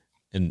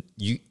 And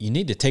you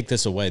need to take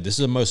this away. This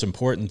is the most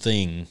important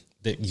thing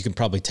that you can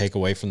probably take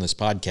away from this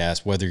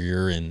podcast, whether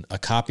you're in a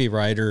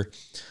copywriter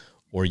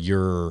or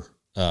you're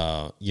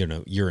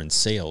in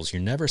sales.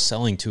 You're never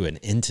selling to an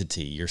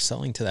entity. You're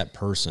selling to that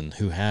person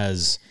who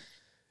has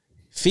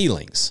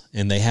feelings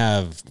and they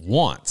have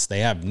wants, they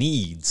have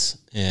needs,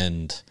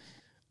 and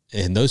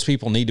those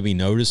people need to be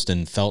noticed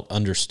and felt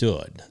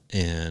understood.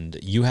 And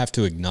you have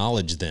to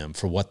acknowledge them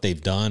for what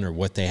they've done or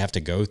what they have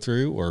to go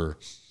through, or,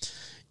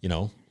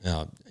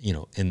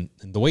 and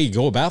the way you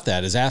go about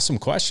that is ask them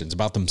questions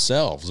about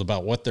themselves,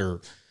 about what their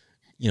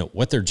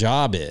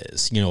job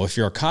is. You know, if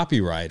you're a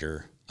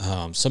copywriter,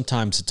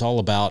 sometimes it's all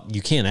about,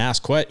 you can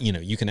ask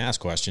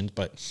questions,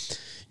 but,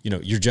 you know,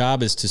 your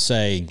job is to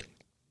say,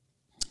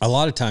 a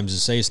lot of times to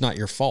say it's not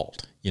your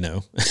fault, you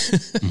know,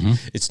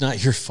 it's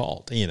not your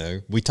fault. You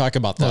know, we talk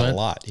about that a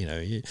lot, you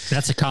know.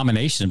 That's a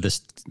combination of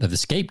the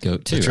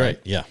scapegoat too. That's right.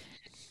 Yeah.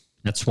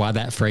 That's why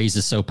that phrase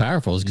is so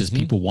powerful, is because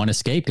people want a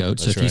scapegoat.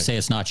 So if you say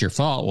it's not your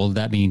fault, well,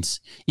 that means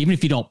even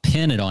if you don't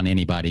pin it on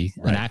anybody,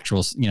 an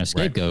actual,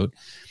 scapegoat,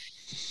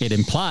 it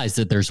implies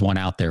that there's one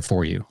out there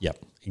for you.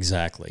 Yep,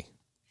 exactly.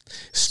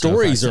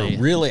 Stories are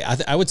really,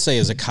 I would say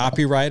as a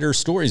copywriter,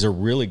 stories are a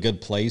really good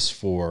place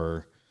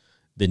for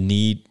the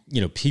need,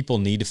 you know, people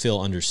need to feel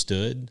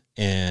understood.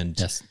 And,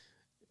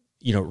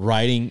 you know,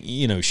 writing,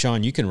 you know,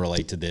 Sean, you can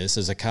relate to this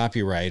as a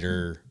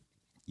copywriter,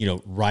 you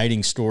know,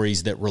 writing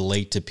stories that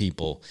relate to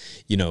people.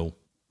 You know,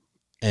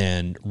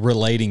 and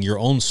relating your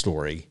own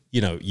story.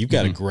 You know, you've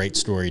got a great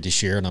story to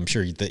share, and I'm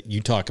sure that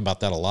you talk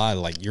about that a lot,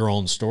 like your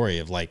own story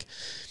of like,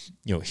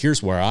 you know,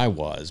 here's where I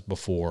was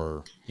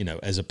before, you know,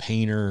 as a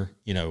painter,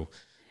 you know,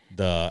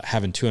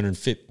 having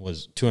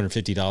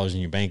 $250 in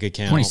your bank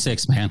account.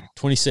 26, man.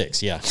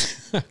 26. Yeah.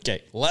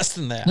 Okay. Less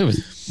than that. It was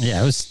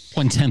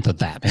 1/10 of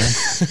that, man.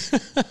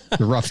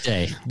 The rough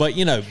day. But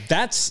you know,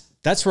 that's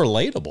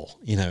relatable,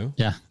 you know?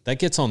 Yeah. That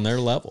gets on their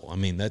level. I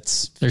mean,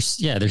 there's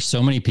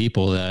so many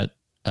people that,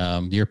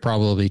 you're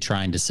probably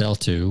trying to sell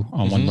to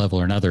on one level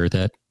or another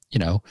that, you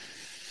know,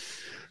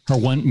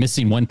 are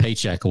missing one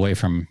paycheck away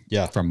from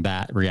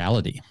that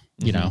reality,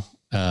 you know?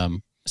 I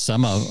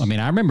mean,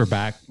 I remember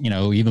back, you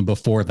know, even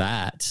before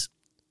that,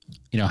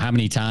 you know, how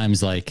many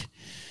times like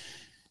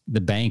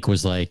the bank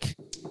was like,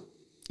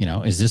 you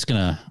know, is this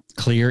going to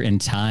clear in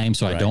time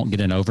so I don't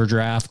get an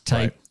overdraft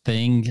type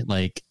thing?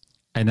 Like,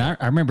 and I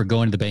remember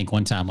going to the bank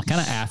one time, like kind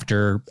of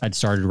after I'd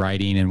started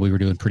writing and we were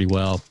doing pretty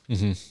well,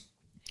 you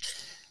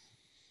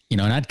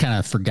know, and I'd kind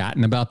of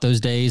forgotten about those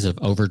days of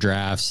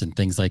overdrafts and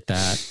things like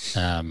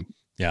that.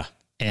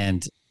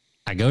 And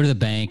I go to the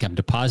bank, I'm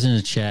depositing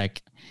a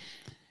check,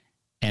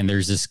 and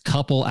there's this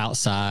couple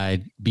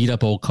outside, beat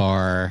up old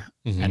car,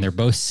 and they're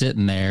both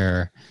sitting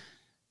there.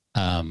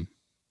 And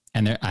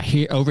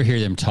I overhear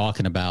them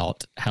talking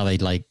about how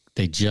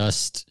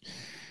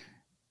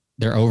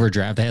their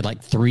overdraft, they had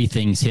like 3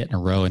 things hit in a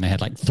row, and they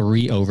had like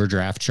 3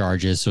 overdraft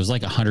charges. So it was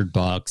like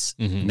 $100.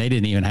 And they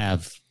didn't even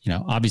have, you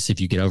know, obviously if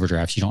you get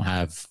overdrafts, you don't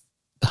have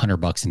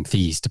 $100 in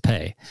fees to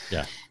pay.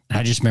 Yeah. And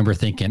I just remember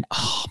thinking,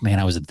 oh man,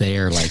 I was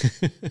there like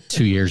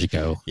 2 years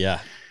ago. Yeah,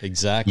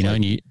 exactly. You know,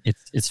 and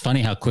it's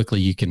funny how quickly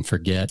you can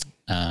forget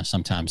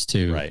sometimes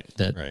too. Right.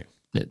 That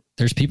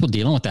there's people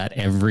dealing with that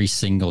every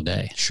single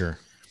day. Sure.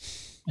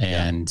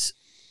 And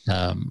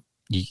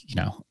you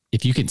know,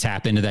 if you can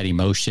tap into that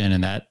emotion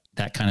and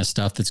that kind of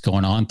stuff that's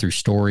going on through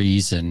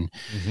stories and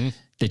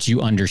that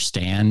you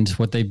understand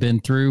what they've been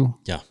through.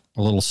 Yeah.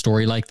 A little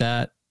story like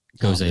that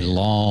goes a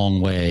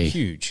long way.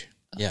 Huge.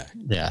 Yeah.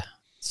 Yeah.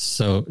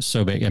 So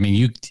big. I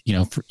mean, you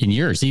know, in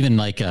yours, even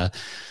like,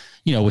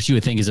 you know, what you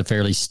would think is a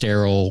fairly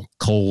sterile,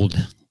 cold,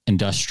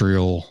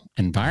 industrial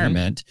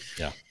environment.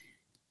 Yeah.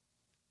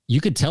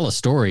 You could tell a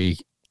story,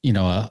 you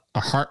know, a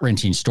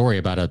heart-wrenching story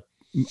about a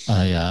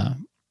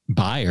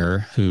buyer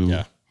who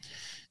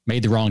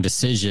made the wrong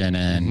decision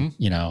and,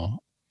 you know,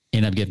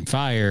 ended up getting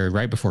fired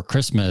right before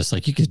Christmas.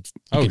 Like you could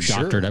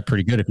doctor it up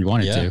pretty good if you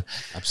wanted to.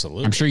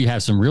 Absolutely. I'm sure you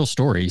have some real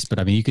stories, but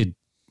I mean, you could,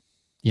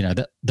 you know,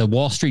 the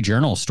Wall Street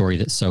Journal story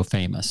that's so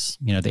famous,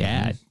 you know, the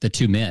ad, the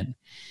 2 men,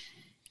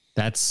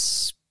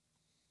 that's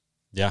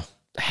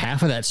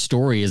half of that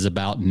story is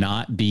about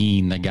not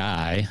being the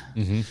guy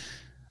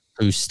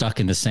who's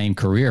stuck in the same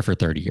career for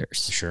 30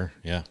 years. Sure.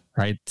 Yeah.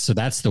 Right. So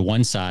that's the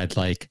one side,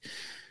 like,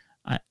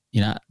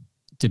 you know,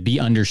 to be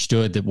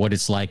understood that what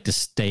it's like to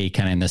stay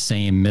kind of in the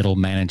same middle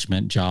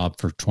management job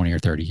for 20 or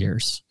 30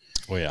 years.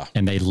 Oh yeah.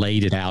 And they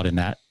laid it out in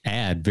that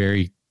ad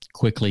very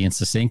quickly and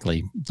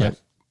succinctly.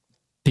 But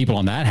people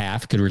on that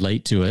half could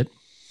relate to it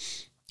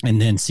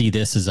and then see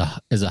this as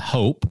a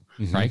hope,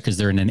 right? Because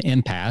they're in an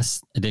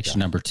impasse, addiction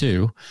number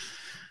 2.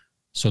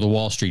 So the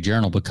Wall Street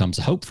Journal becomes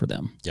a hope for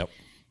them. Yep.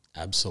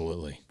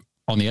 Absolutely.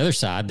 On the other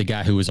side, the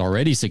guy who was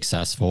already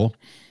successful,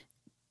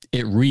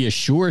 it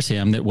reassures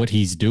him that what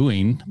he's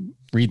doing,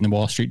 reading the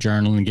Wall Street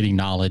Journal and getting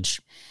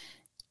knowledge,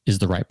 is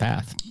the right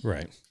path.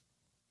 Right.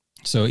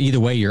 So either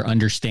way, you're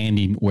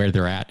understanding where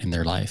they're at in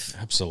their life.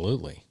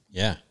 Absolutely.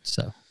 Yeah.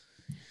 So.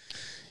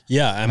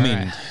 Yeah, I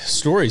mean,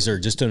 stories are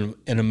just an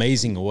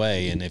amazing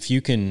way. And if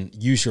you can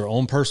use your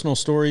own personal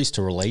stories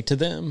to relate to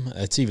them,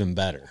 that's even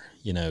better.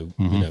 You know,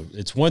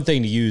 it's one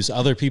thing to use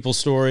other people's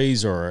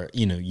stories or,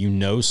 you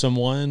know,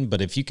 someone,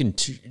 but if you can,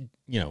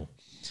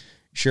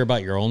 share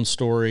about your own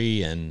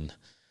story and,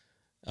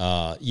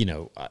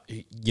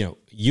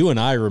 you and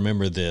I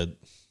remember the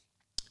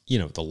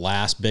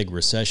last big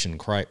recession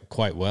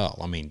quite well.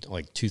 I mean,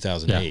 like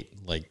 2008,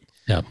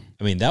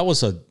 I mean, that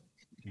was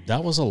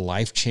a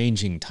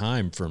life-changing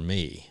time for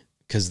me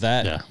because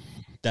that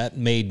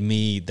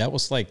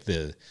was like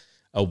the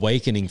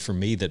awakening for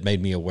me that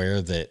made me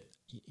aware that,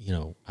 you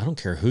know, I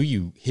don't care who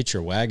you hitch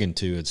your wagon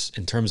to. It's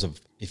in terms of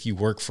if you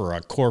work for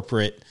a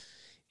corporate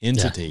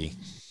entity,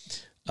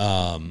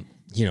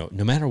 you know,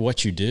 no matter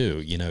what you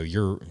do, you know,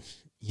 you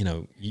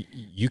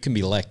can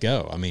be let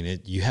go. I mean,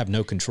 you have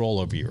no control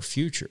over your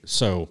future.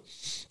 So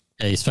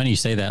it's funny you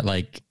say that,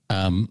 like,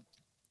 an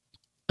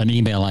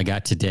email I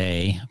got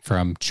today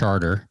from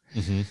Charter,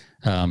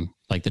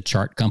 like the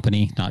chart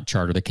company, not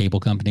Charter, the cable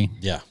company.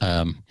 Yeah.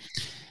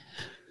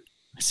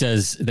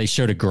 Says they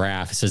showed a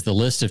graph. It says the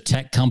list of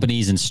tech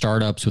companies and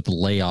startups with the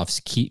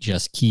layoffs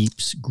just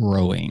keeps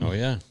growing. Oh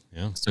yeah.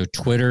 Yeah. So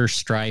Twitter,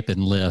 Stripe,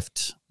 and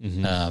Lyft.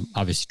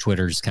 Obviously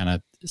Twitter's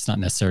it's not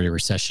necessarily a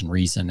recession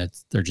reason.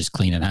 They're just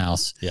cleaning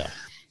house. Yeah.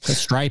 But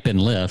Stripe and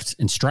Lyft,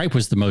 and Stripe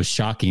was the most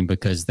shocking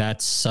because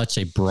that's such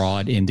a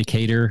broad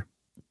indicator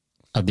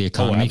of the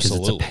economy because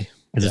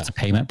it's a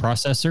payment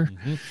processor.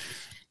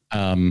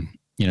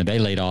 You know, they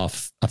laid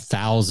off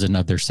 1,000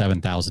 of their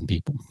 7,000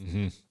 people.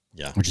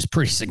 Yeah. Which is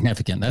pretty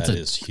significant.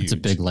 That's huge. It's a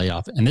big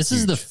layoff. And this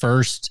is the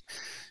first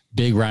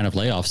big round of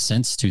layoffs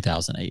since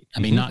 2008. I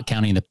mean, not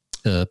counting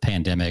the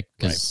pandemic,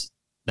 because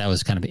that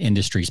was kind of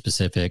industry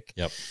specific.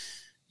 Yep.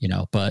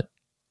 But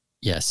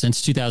yeah,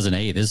 since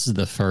 2008, this is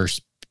the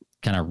first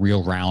kind of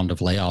real round of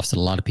layoffs that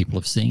a lot of people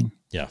have seen.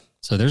 Yeah.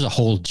 So there's a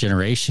whole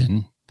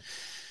generation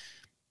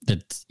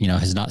that,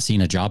 has not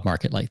seen a job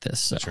market like this.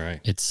 So that's right.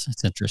 It's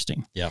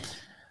interesting. Yeah.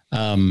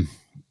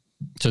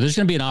 So there's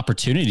going to be an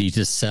opportunity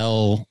to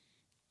sell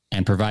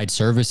and provide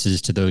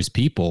services to those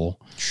people.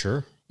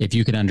 Sure. If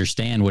you can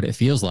understand what it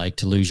feels like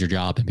to lose your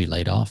job and be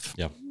laid off.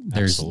 Yeah.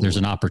 There's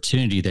an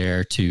opportunity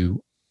there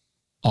to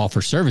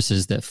offer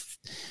services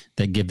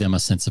that give them a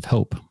sense of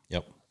hope.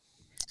 Yep.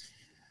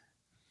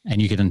 And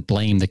you can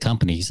blame the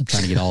companies. I'm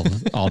trying to get all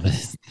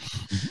the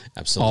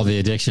absolutely all the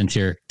addictions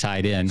here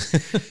tied in.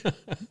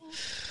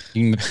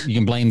 You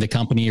can blame the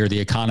company or the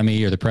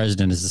economy or the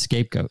president as the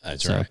scapegoat.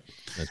 That's right.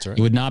 That's right.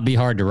 It would not be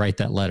hard to write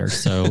that letter.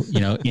 So,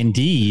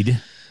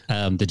 Indeed,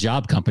 the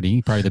job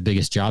company, probably the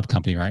biggest job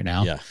company right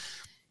now. Yeah.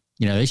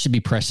 They should be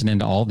pressing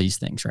into all these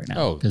things right now.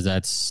 Oh, because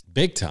that's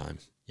big time.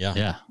 Yeah.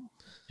 Yeah.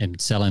 And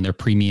selling their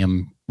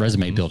premium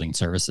resume building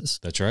services.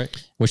 That's right.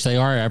 Which they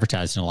are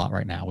advertising a lot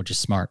right now, which is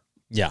smart.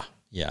 Yeah.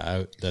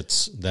 Yeah.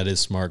 That is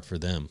smart for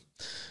them.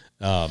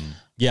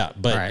 Yeah.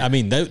 But right. I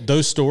mean,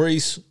 those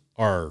stories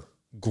are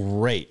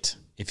great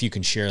if you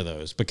can share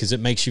those, because it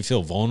makes you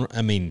feel vulnerable.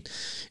 I mean,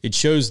 it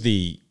shows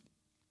a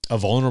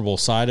vulnerable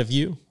side of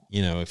you,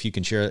 if you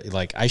can share,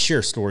 like I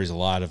share stories a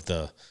lot of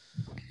the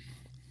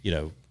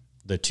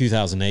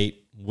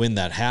 2008, when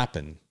that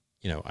happened,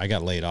 I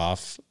got laid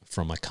off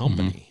from my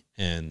company,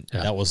 and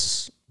that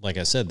was, like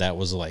I said, that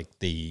was like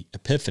the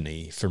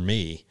epiphany for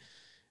me.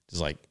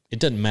 It's like, it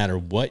doesn't matter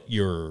what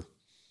your,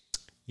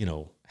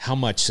 how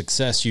much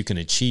success you can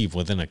achieve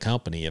within a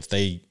company. If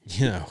they,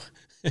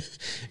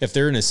 if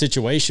they're in a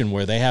situation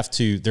where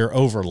they're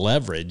over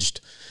leveraged,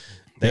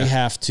 they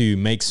have to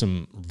make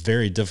some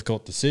very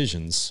difficult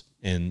decisions.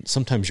 And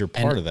sometimes you're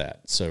part of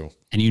that. So,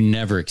 and you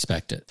never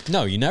expect it.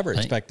 No, you never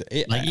expect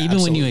it.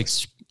 Even when you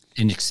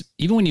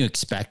even when you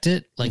expect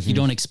it, like you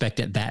don't expect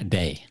it that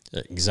day.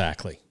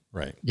 Exactly.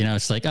 Right.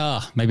 It's like,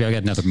 oh, maybe I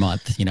got another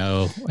month,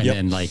 and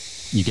then like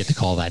you get the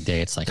call that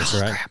day. It's like, that's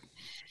oh, right. crap.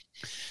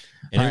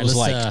 And it was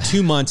like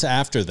 2 months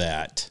after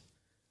that.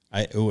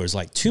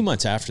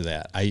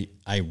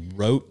 I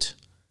wrote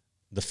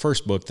the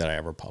first book that I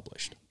ever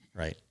published.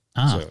 Right.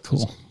 Ah, so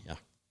cool.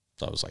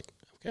 So I was like,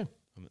 okay,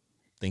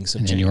 things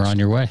have changed. And you were on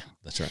your way.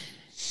 That's right.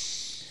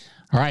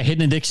 All right.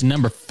 Hidden addiction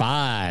number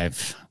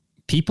 5.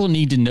 People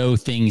need to know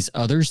things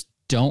others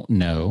don't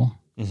know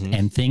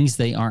and things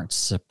they aren't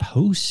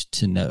supposed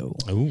to know.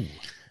 Oh,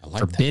 I like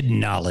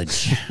forbidden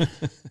knowledge.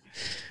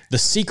 The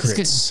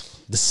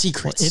secrets.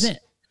 Well, isn't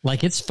it?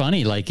 Like, it's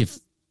funny. Like, if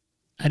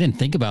I didn't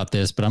think about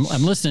this, but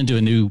I'm listening to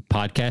a new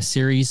podcast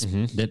series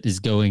that is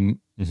going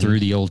through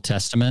the Old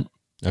Testament.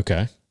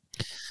 Okay.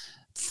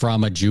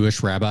 From a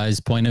Jewish rabbi's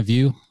point of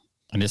view.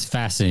 And it's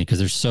fascinating because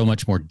there's so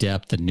much more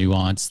depth and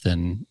nuance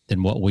than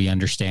what we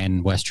understand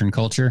in Western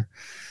culture.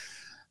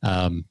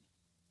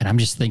 And I'm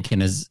just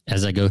thinking as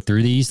I go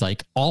through these,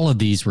 like all of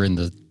these were in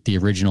the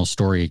original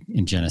story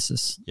in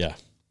Genesis. Yeah.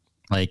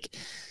 Like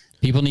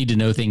people need to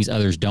know things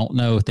others don't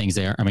know, things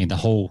they are. I mean, the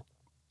whole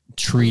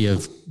tree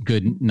of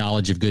good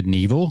knowledge of good and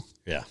evil.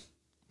 Yeah.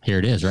 Here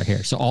it is right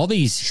here. So all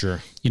these,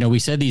 sure. We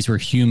said these were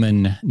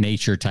human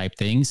nature type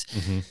things.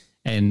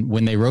 And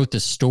when they wrote the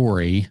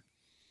story,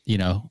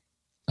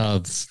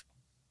 of,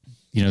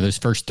 those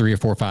first 3 or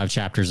 4 or 5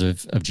 chapters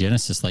of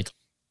Genesis, like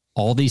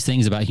all these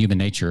things about human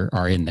nature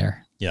are in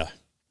there. Yeah.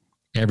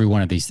 Every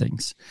one of these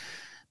things.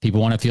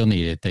 People want to feel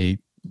needed. They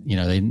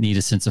need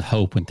a sense of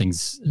hope when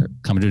things are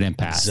coming to an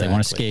impasse. Exactly. They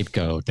want a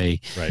scapegoat. They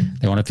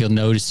want to feel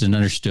noticed and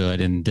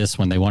understood. And this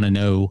one, they want to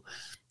know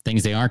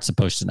things they aren't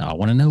supposed to know. I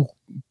want to know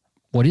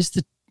what is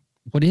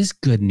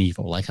good and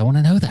evil. Like I want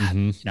to know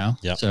that,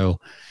 Yep. So,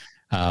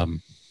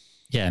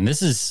 and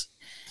this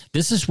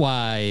is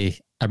why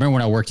I remember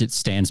when I worked at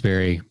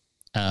Stansberry,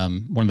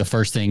 one of the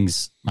first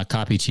things my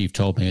copy chief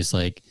told me is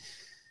like,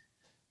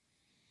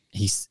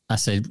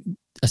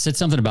 I said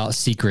something about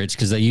secrets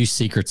because they use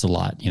secrets a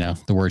lot,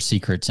 the word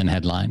secrets in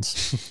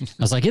headlines.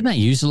 I was like, isn't that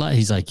used a lot?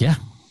 He's like, yeah.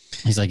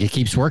 He's like, it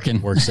keeps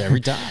working. Works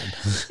every time.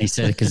 He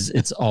said, because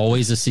it's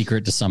always a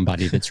secret to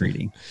somebody that's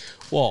reading.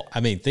 Well, I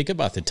mean, think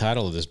about the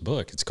title of this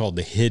book. It's called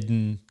The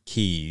Hidden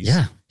Keys.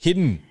 Yeah.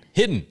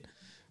 Hidden,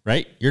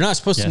 right? You're not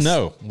supposed to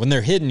know. When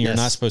they're hidden, you're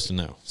not supposed to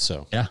know.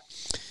 So, yeah.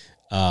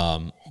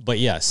 But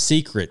yeah,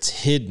 secrets,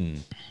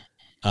 hidden.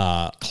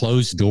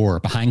 Closed door,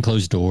 behind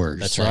closed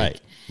doors. That's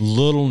right.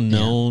 Little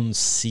known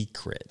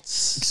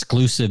secrets.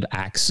 Exclusive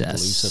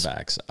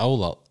access.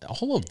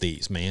 All of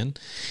these, man.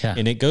 Yeah.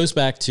 And it goes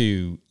back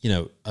to,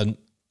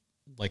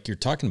 like you're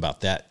talking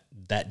about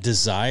that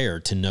desire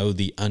to know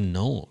the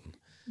unknown.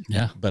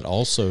 Yeah. But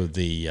also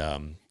the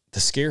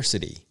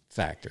scarcity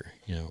factor,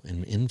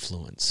 and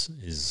influence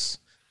is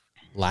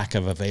lack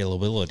of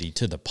availability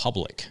to the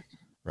public,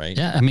 right?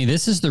 Yeah. I mean,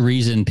 this is the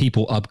reason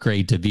people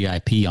upgrade to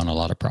VIP on a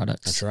lot of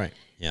products. That's right.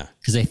 Yeah.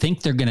 Because they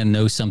think they're going to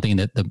know something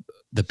that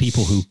the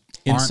people who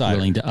aren't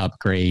willing to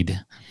upgrade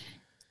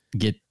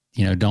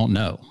don't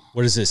know.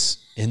 What is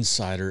this?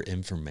 Insider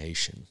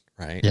information,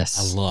 right? Yes.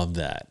 I love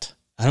that.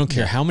 I don't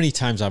care how many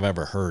times I've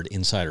ever heard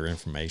insider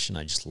information.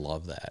 I just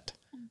love that.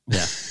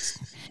 Yeah.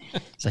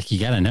 It's like, you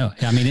got to know.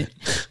 I mean,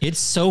 it's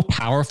so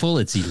powerful.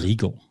 It's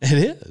illegal.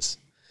 It is.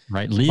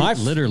 Right.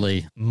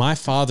 Literally. My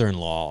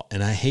father-in-law,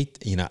 and I hate,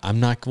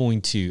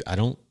 I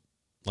don't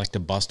like to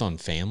bust on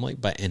family,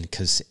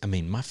 because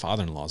my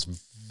father-in-law is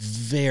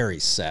very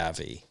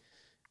savvy,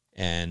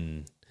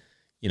 and,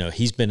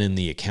 he's been in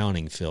the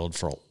accounting field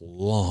for a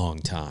long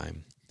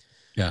time.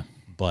 Yeah.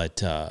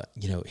 But,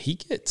 he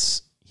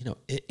gets,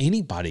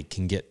 anybody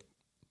can get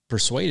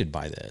persuaded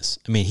by this.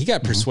 He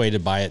got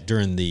persuaded by it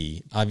during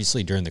the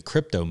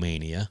crypto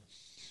mania.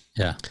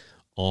 Yeah.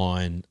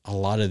 On a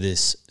lot of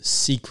this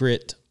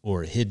secret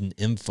or hidden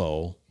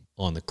info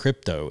in the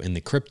crypto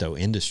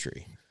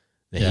industry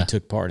that he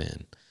took part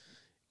in.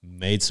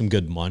 Made some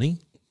good money,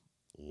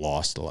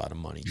 lost a lot of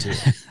money too.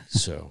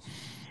 So,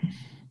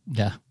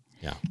 yeah.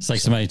 It's like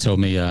somebody told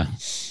me, I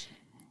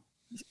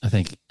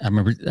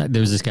remember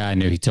there was this guy I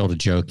knew, he told a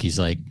joke. He's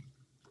like,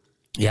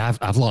 yeah,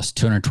 I've lost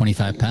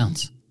 225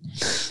 pounds.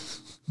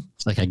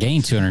 It's like, I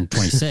gained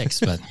 226,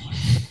 but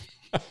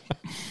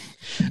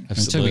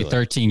it took me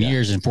 13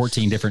 years and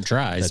 14 different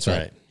tries. That's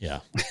right. Yeah.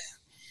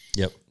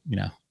 Yep.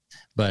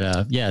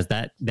 But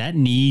that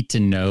need to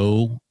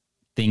know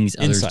things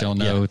others don't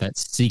know, that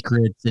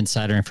secrets,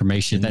 insider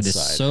information, that is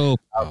so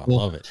powerful.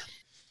 I love it.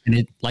 And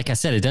it, like I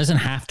said, it doesn't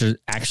have to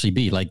actually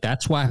be like,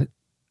 that's why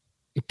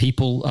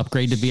people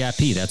upgrade to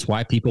VIP. That's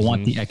why people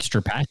want the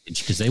extra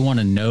package, because they want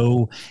to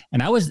know.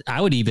 And I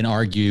would even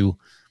argue,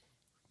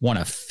 want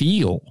to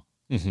feel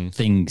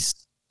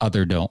things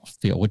other don't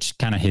feel, which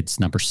kind of hits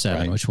number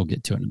 7, which we'll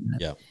get to in a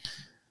minute.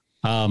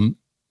 Yeah.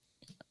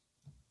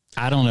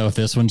 I don't know if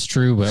this one's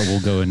true, but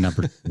we'll go in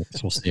number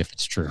 6. We'll see if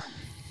it's true.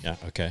 Yeah.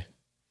 Okay.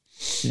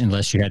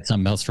 Unless you had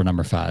something else for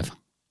number 5.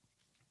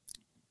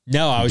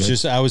 No, I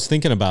was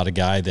thinking about a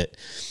guy that,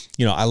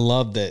 I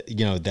love that,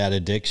 that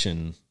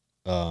addiction,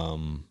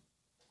 for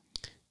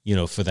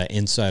that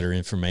insider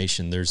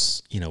information.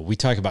 There's, we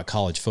talk about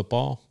college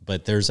football,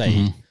 but there's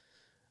I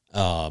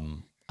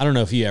don't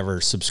know if you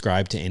ever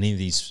subscribe to any of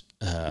these,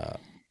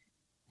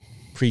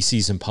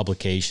 preseason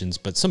publications,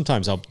 but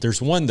sometimes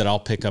there's one that I'll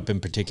pick up in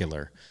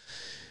particular,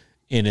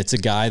 and it's a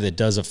guy that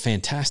does a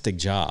fantastic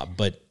job.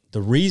 But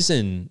the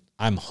reason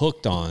I'm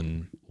hooked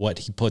on what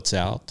he puts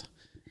out,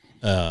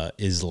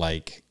 is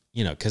like,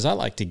 cause I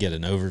like to get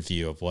an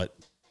overview of what,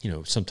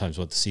 sometimes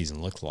what the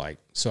season looked like.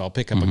 So I'll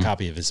pick up a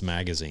copy of his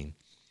magazine,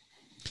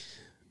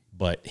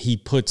 but he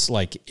puts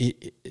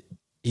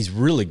he's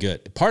really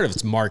good. Part of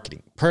it's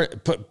marketing.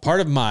 Part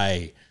of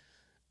my,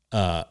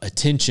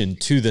 attention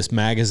to this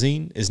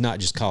magazine is not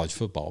just college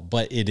football,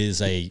 but it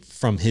is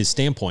from his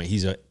standpoint,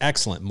 he's an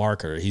excellent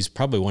marketer. He's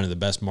probably one of the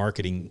best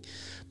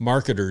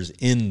marketers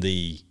in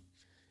the,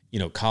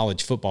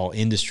 college football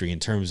industry in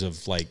terms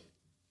of like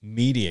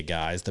media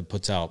guys that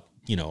puts out,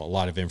 a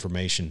lot of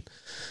information.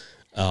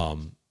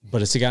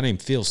 But it's a guy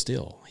named Phil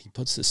Steele. He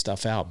puts this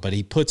stuff out, but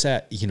he puts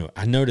at,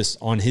 I noticed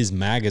on his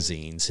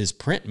magazines, his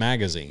print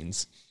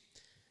magazines,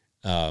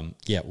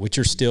 which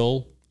are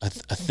still a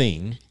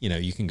thing,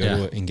 you can go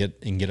to it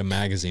and get a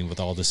magazine with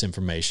all this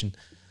information.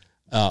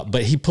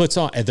 But he puts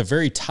on at the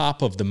very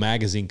top of the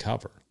magazine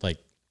cover, like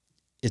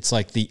it's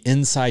like the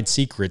inside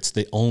secrets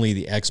that only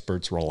the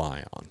experts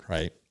rely on,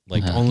 right?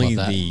 Like only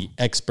the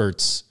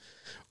experts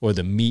or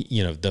the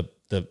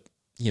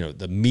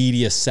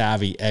media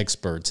savvy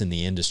experts in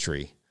the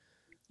industry.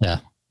 Yeah.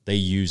 They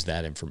use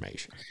that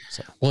information.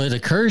 So. Well, it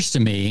occurs to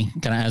me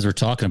kind of as we're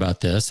talking about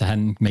this, I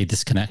hadn't made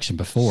this connection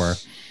before,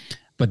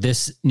 but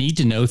this need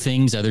to know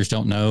things others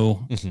don't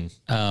know.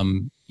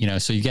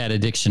 So you got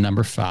addiction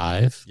number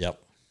 5.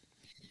 Yep.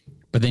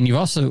 But then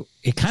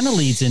it kind of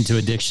leads into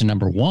addiction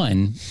number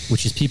 1,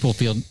 which is people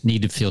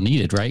need to feel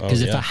needed, right?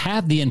 Because if I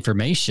have the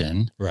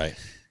information, right,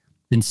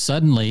 then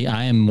suddenly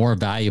I am more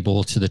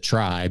valuable to the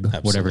tribe,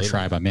 whatever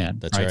tribe I'm in.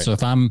 That's right. So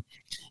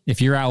if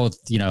you're out with,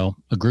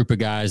 a group of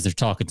guys, they're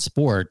talking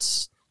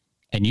sports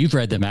and you've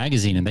read the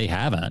magazine and they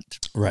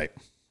haven't, right,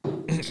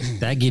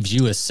 that gives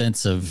you a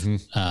sense of,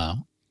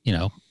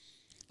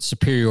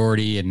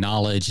 superiority and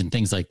knowledge and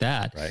things like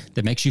that, right,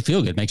 that makes you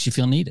feel good, makes you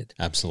feel needed.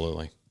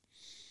 Absolutely.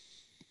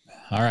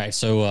 All right.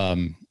 So,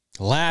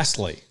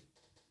 lastly,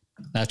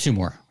 2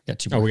 more.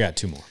 We got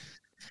 2 more.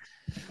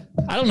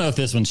 I don't know if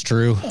this one's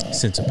true.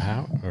 Sense of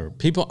power or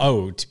people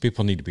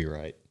need to be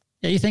right.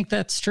 Yeah. You think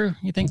that's true?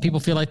 You think people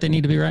feel like they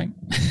need to be right?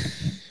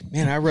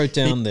 Man, I wrote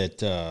down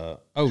that,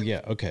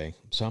 okay.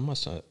 So I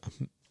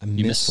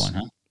missed one,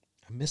 huh?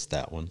 I missed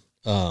that one.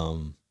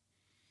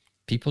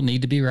 People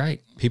need to be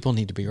right. People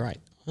need to be right.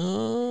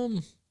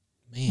 Man,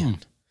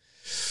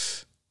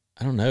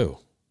 I don't know.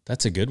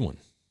 That's a good one.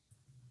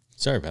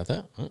 Sorry about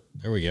that. Oh,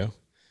 there we go.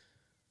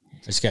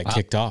 I just got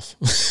kicked off.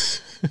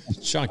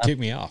 Sean kicked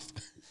me off.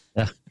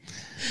 Yeah.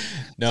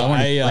 No,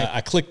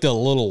 I clicked a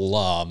little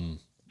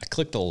I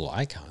clicked the little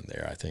icon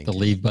there, I think. The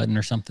leave button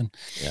or something.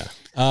 Yeah.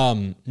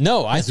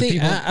 No, I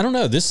think, I don't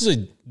know. This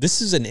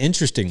is an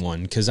interesting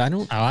one because I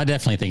don't. Oh, I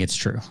definitely think it's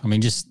true. I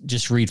mean,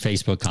 just read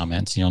Facebook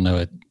comments. You'll know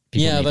it.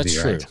 Yeah, that's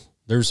true. Right.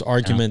 There's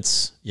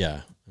arguments.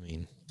 Yeah. I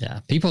mean, yeah,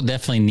 people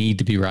definitely need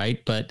to be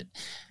right, but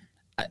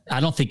I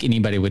don't think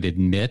anybody would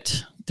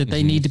admit that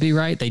they need to be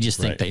right. They just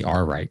think they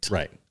are right.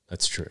 Right.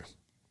 That's true.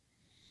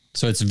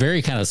 So it's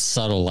very kind of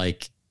subtle.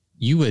 Like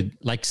you would,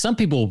 like some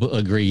people will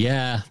agree.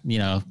 Yeah. You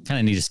know, kind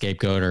of need a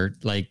scapegoat or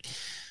like,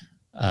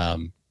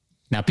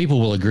 now people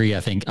will agree. I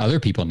think other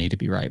people need to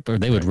be right,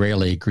 but they would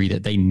rarely agree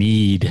that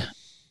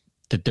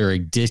they're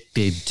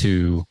addicted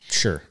to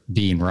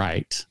being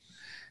right.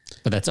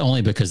 But that's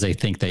only because they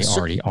think they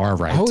already are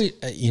right.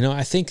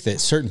 I think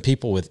that certain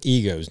people with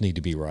egos need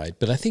to be right,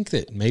 but I think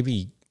that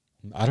maybe,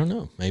 I don't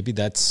know, maybe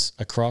that's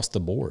across the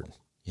board,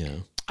 you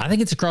know? I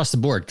think it's across the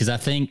board because I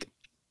think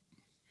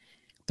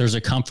there's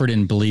a comfort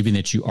in believing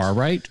that you are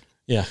right.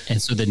 Yeah.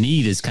 And so the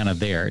need is kind of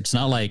there. It's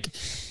not like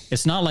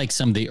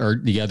some of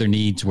the other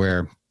needs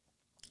where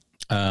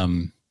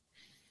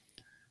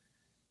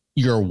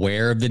you're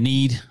aware of the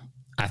need.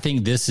 I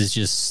think this is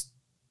just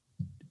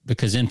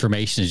because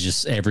information is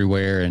just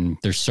everywhere and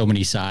there's so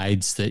many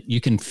sides that you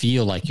can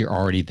feel like you're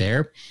already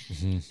there,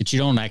 but you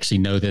don't actually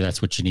know that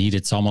that's what you need.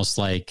 It's almost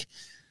like,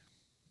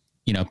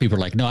 you know, people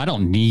are like, no, I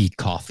don't need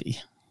coffee.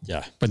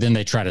 Yeah. But then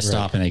they try to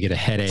stop and they get a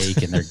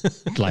headache and they're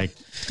like,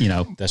 you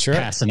know, that's right.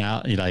 Passing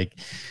out. You're like,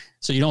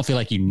 so you don't feel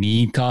like you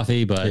need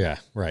coffee, but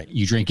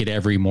you drink it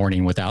every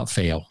morning without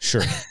fail.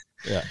 Sure.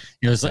 Yeah.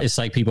 You know, it's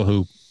like people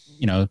who,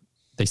 you know,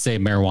 they say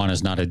marijuana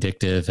is not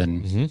addictive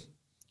and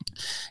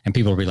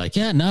people will be like,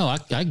 yeah, no, I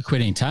can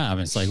quit any time.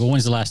 And it's like, well,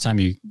 when's the last time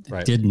you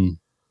didn't?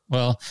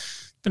 Well,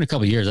 it's been a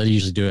couple of years. I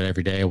usually do it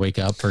every day. I wake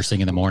up first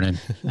thing in the morning,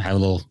 have a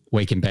little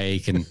wake and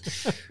bake.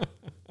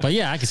 But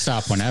yeah, I can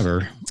stop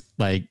whenever.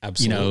 Like,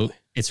 absolutely. You know,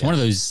 it's one of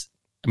those,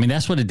 I mean,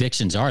 that's what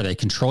addictions are. They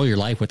control your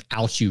life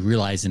without you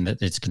realizing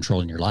that it's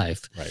controlling your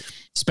life. Right.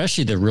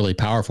 Especially the really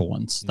powerful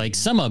ones. Like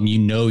some of them, you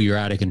know, you're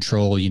out of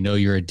control, you know,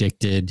 you're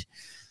addicted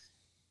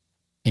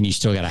and you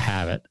still got to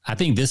have it. I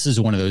think this is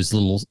one of those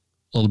little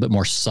bit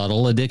more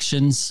subtle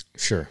addictions.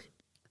 Sure.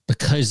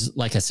 Because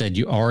like I said,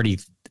 you already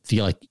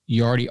feel like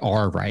you already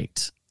are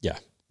right. Yeah.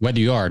 Whether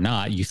you are or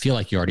not, you feel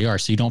like you already are.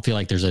 So you don't feel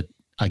like there's a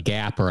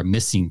gap or a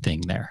missing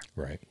thing there.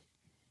 Right.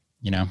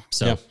 You know,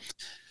 so,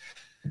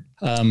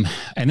 and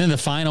then the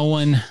final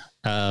one,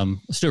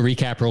 let's do a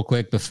recap real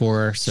quick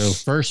before. So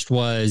first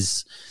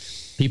was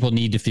people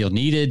need to feel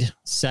needed.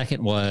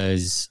 Second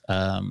was,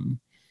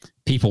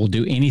 people will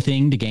do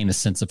anything to gain a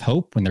sense of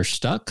hope when they're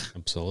stuck.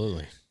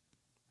 Absolutely.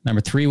 Number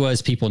 3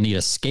 was people need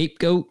a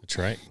scapegoat. That's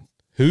right.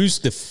 Who's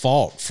the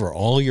fault for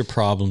all your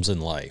problems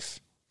in life?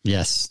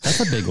 Yes,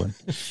 that's a big one.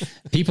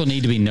 People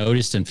need to be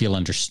noticed and feel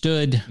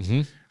understood.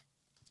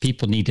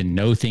 People need to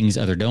know things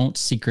other don't.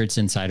 Secrets,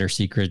 insider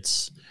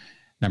secrets.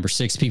 Number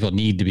 6, people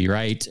need to be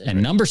right.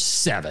 And number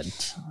 7,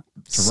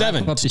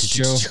 wrap up this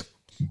show,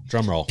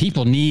 drum roll.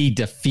 People need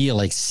to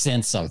feel a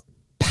sense of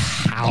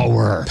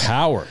power.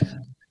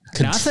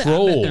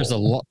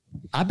 Control.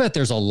 I bet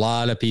there's a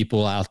lot of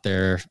people out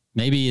there.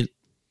 Maybe,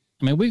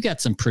 I mean, we've got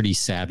some pretty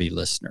savvy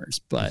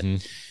listeners, but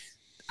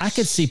I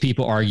could see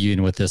people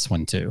arguing with this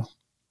one too.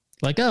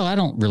 Like, oh, I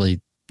don't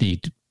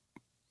need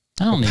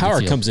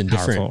power comes in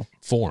different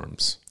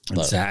forms.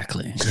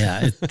 Exactly.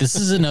 Yeah. This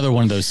is another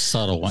one of those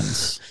subtle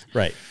ones.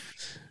 Right.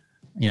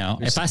 You know,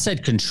 if I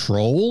said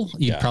control,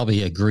 you'd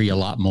probably agree a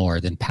lot more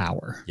than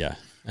power. Yeah.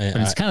 But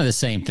it's kind of the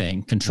same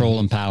thing. Control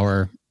and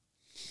power,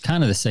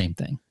 kind of the same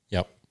thing.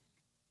 Yep.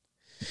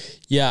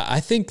 Yeah. I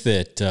think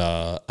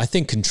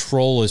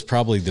control is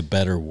probably the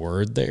better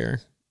word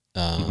there.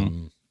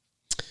 But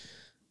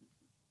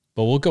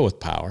we'll go with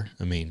power.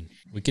 I mean,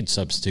 we could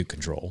substitute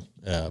control.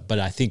 But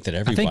I think that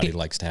everybody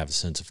likes to have a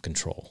sense of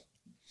control.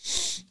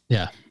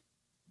 Yeah.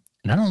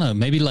 And I don't know,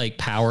 maybe like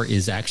power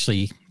is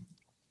actually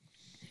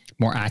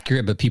more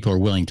accurate, but people are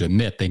willing to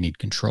admit they need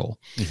control.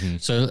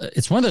 So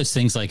it's one of those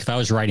things, like if I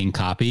was writing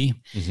copy,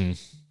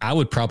 I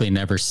would probably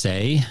never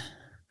say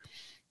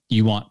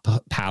you want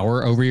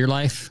power over your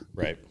life.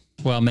 Right.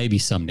 Well, maybe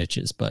some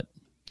niches, but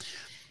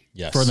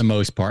for the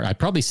most part, I'd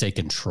probably say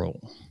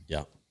control.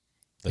 Yeah.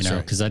 That's right.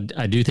 Because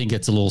I do think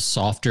it's a little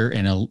softer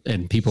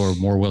and people are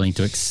more willing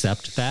to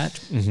accept that.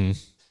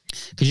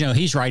 Because, you know,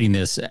 he's writing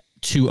this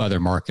to other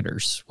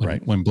marketers.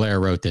 When Blair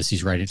wrote this,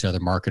 he's writing to other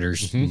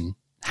marketers and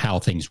how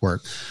things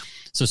work.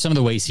 So some of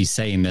the ways he's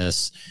saying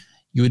this,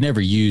 you would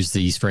never use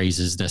these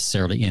phrases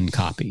necessarily in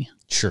copy.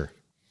 Sure.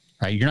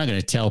 Right. You're not going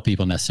to tell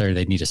people necessarily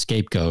they need a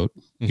scapegoat.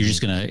 You're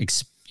just going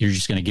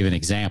to give an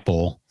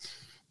example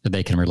that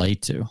they can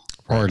relate to.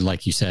 Or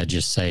like you said,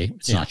 just say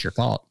it's not your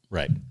fault.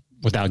 Right.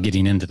 Without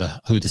getting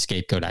into who the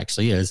scapegoat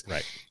actually is.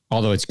 Right.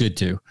 Although it's good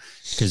to,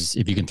 because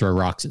if you can throw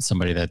rocks at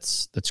somebody,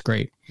 that's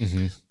great.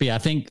 But yeah, I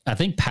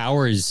think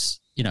power is,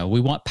 you know, we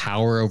want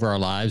power over our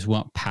lives. We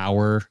want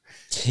power.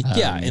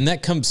 Yeah. And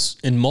that comes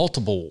in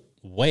multiple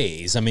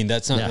ways. I mean,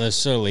 that's not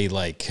necessarily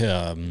like,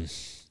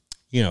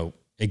 you know,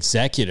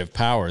 executive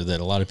power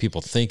that a lot of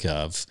people think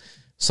of.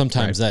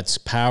 Sometimes that's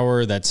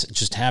power. That's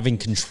just having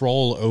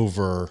control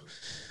over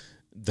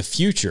the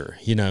future,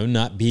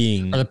 not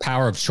being... Or the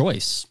power of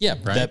choice. Yeah,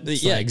 right?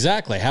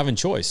 Exactly. Having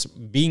choice.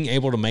 Being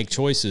able to make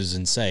choices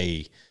and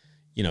say,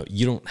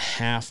 you don't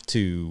have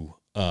to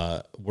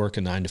work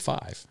a 9 to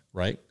 5,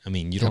 right? I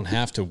mean, you don't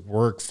have to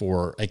work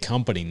for a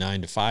company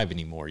 9 to 5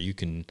 anymore. You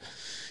can,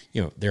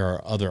 there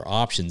are other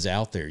options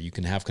out there. You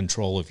can have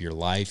control of your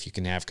life. You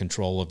can have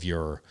control of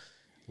your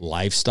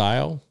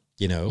lifestyle,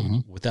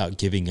 without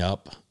giving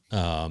up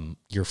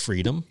your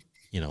freedom,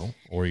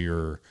 or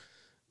your,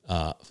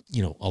 a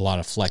lot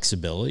of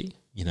flexibility,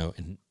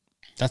 and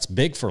that's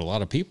big for a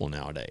lot of people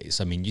nowadays.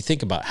 I mean, you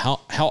think about how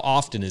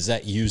often is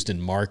that used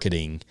in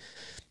marketing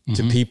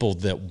to people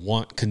that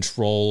want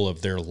control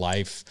of their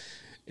life.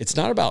 It's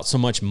not about so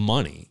much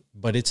money,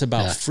 but it's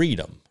about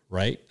freedom,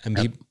 right? I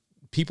mean,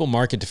 people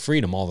market to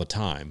freedom all the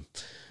time.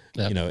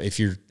 Yep. If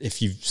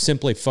you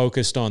simply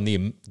focused on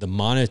the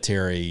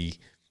monetary,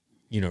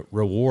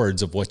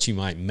 rewards of what you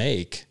might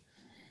make,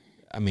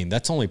 I mean,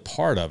 that's only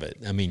part of it.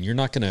 I mean, you're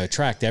not going to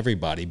attract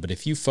everybody, but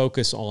if you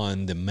focus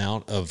on the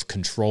amount of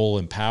control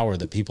and power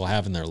that people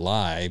have in their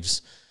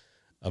lives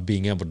of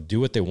being able to do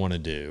what they want to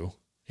do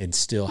and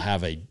still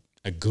have a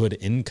good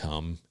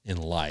income in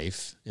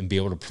life and be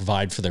able to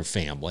provide for their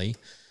family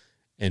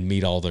and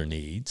meet all their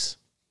needs.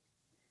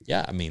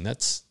 Yeah. I mean,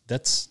 that's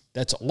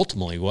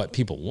ultimately what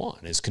people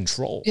want is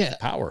control,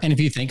 power. And if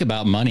you think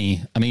about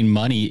money, I mean,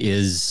 money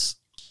is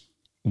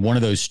one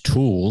of those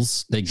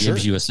tools that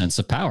gives you a sense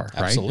of power,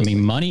 right? Absolutely. I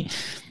mean, money,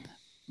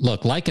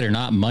 look, like it or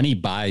not, money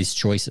buys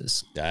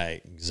choices.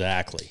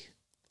 Exactly.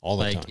 All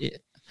the time.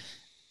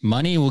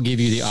 Money will give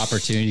you the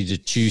opportunity to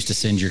choose to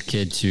send your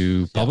kid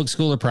to public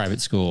school or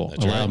private school.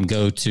 That's allow them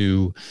go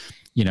to,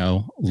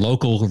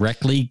 local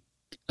rec league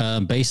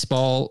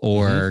baseball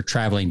or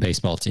traveling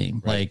baseball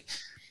team. Right.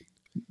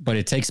 But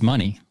it takes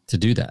money to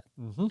do that.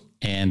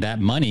 And that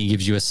money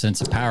gives you a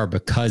sense of power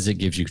because it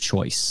gives you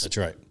choice. That's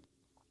right.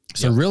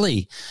 So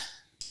really,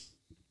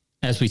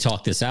 as we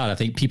talk this out, I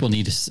think people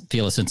need to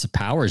feel a sense of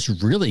power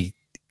is really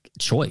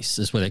choice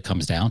is what it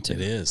comes down to.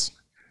 It is.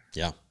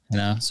 Yeah.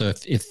 So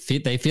if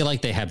they feel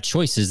like they have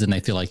choices, then they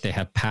feel like they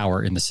have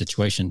power in the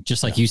situation.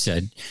 Just like you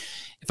said,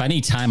 if I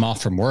need time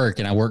off from work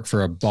and I work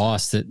for a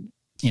boss that,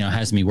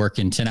 has me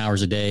working 10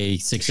 hours a day,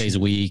 6 days a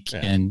week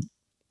and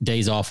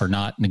days off are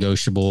not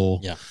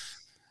negotiable. Yeah.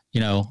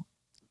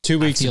 2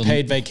 weeks of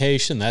paid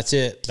vacation. That's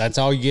it. That's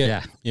all you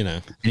get.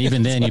 Yeah. And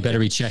even then you better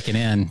be checking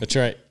in. That's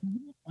right.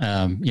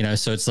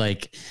 So it's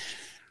like,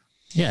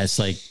 it's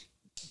like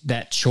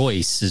that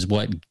choice is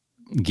what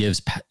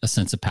gives a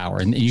sense of power.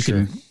 And you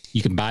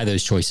can buy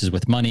those choices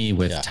with money,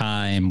 with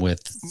time,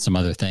 with some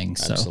other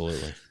things.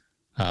 Absolutely.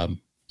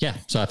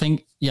 So I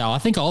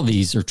think all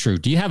these are true.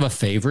 Do you have a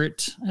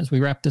favorite as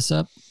we wrap this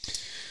up?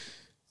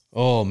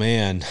 Oh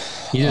man.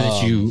 Either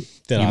that you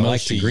I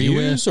like to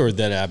use or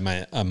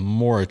that I'm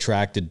more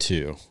attracted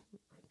to,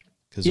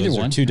 because those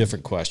are two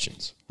different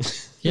questions.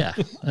 Yeah.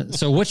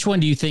 So which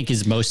one do you think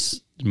is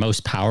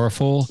most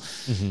powerful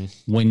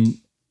when,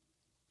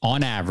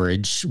 on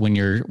average, when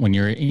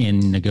you're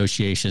in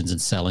negotiations and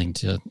selling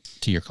to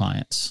your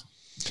clients,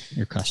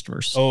 your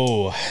customers?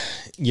 Oh,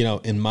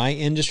 in my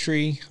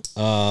industry,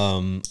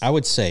 I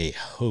would say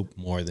hope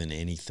more than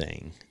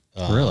anything.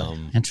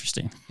 Really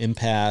interesting.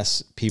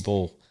 Impasse,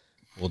 people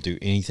will do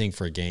anything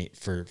for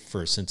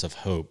a sense of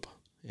hope.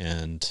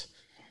 And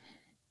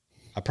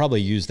I probably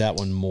use that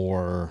one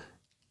more.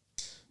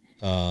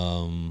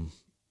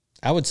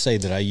 I would say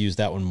that I use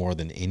that one more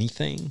than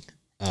anything.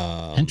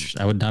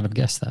 Interesting. I would not have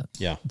guessed that.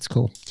 Yeah. It's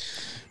cool.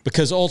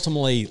 Because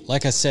ultimately,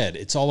 like I said,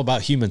 it's all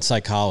about human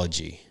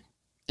psychology.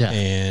 Yeah.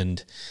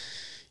 And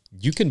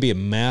you can be a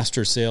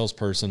master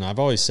salesperson. I've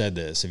always said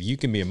this. If you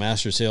can be a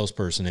master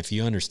salesperson, if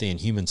you understand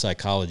human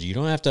psychology, you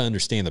don't have to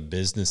understand the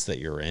business that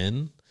you're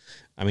in.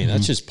 I mean,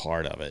 that's just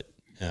part of it.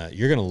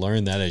 You're going to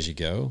learn that as you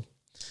go.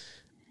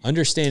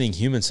 Understanding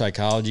human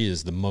psychology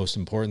is the most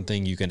important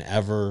thing you can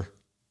ever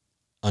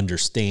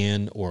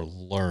understand or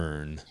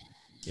learn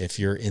if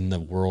you're in the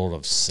world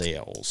of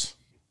sales,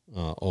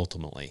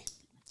 ultimately,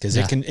 because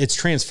it's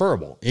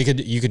transferable.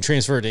 You can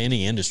transfer it to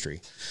any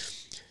industry,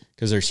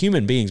 because there's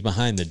human beings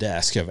behind the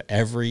desk of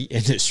every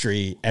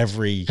industry,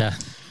 every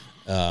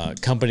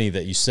company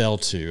that you sell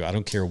to. I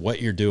don't care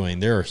what you're doing.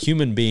 There are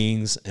human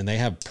beings, and they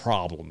have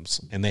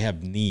problems and they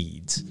have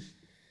needs.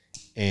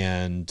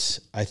 And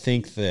I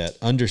think that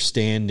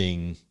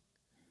understanding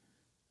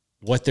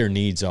what their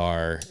needs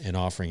are and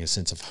offering a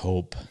sense of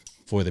hope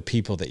for the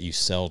people that you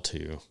sell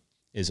to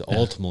is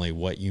ultimately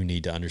what you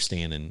need to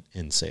understand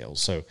in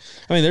sales. So,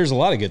 I mean, there's a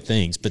lot of good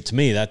things, but to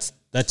me, that's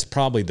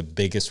probably the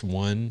biggest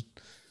one.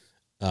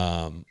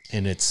 And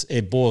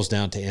it boils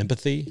down to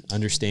empathy,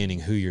 understanding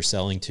who you're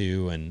selling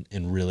to,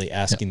 and really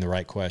asking the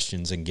right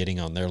questions and getting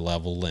on their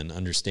level and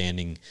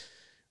understanding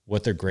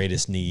what their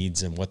greatest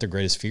needs and what their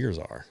greatest fears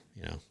are,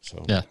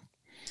 so. Yeah,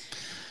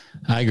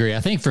 I agree.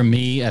 I think for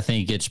me,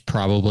 it's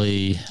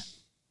probably,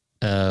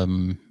 I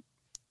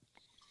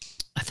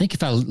think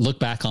if I look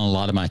back on a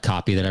lot of my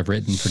copy that I've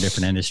written for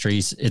different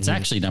industries, it's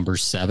actually number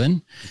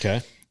 7.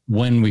 Okay.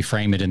 when we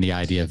frame it in the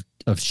idea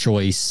of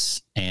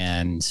choice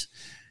and,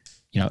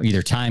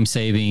 either time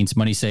savings,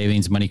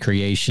 money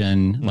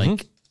creation,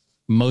 like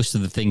most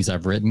of the things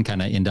I've written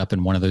kind of end up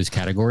in one of those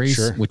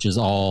categories, which is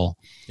all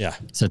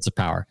sets of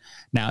power.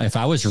 Now, if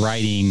I was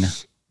writing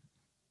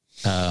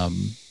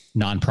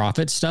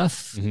nonprofit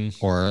stuff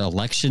or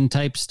election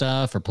type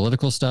stuff or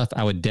political stuff,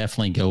 I would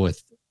definitely go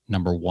with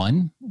number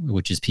one,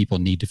 which is people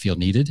need to feel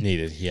needed.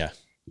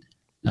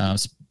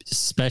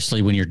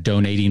 Especially when you're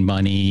donating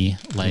money.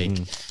 Like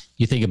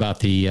you think about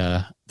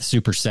the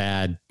super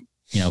sad,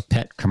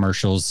 pet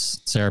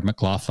commercials, Sarah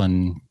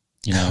McLachlan,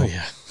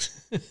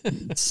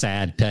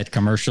 sad pet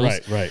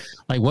commercials. Right.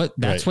 Like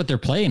that's what they're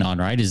playing on,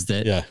 right? Is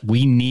that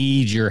we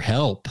need your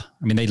help.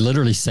 I mean, they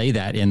literally say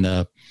that in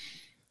the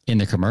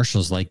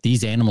commercials, like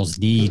these animals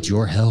need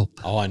your help.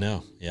 Oh, I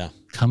know. Yeah.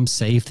 Come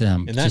save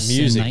them. And that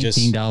music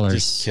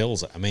just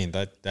kills it. I mean,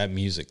 that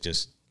music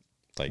just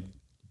like,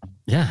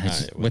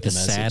 with the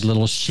sad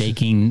little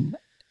shaking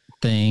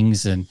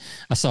things. And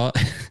I saw,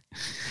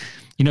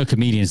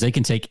 comedians, they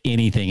can take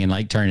anything and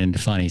like turn it into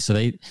funny. So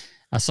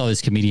I saw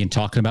this comedian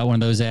talking about one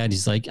of those ads.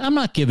 He's like, I'm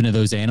not giving to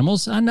those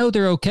animals. I know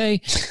they're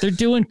okay. They're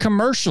doing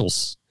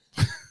commercials.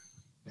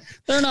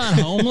 They're not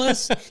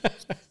homeless.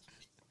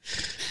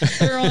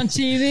 They're on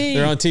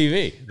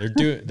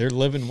TV. They're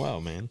living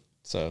well, man.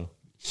 So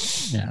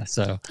yeah.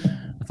 So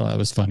I thought that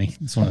was funny.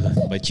 It's one of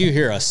the. But you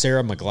hear a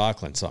Sarah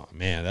McLachlan song,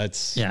 man.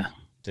 It's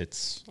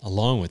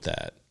along with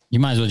that. You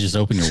might as well just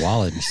open your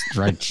wallet and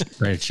just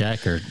write a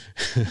check or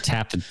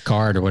tap the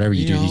card or whatever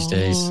you do these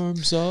days.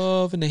 Arms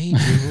of an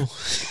angel.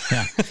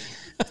 Yeah.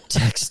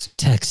 Text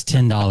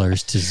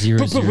 $10 to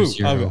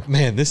 000. Oh,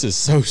 man, this is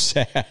so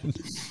sad.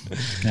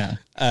 Yeah.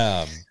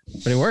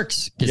 But it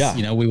works.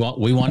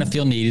 We want to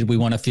feel needed. We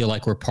want to feel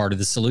like we're part of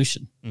the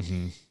solution.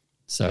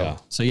 So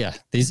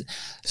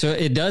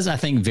it does, I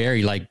think,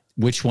 vary like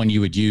which one you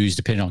would use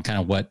depending on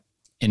kind of what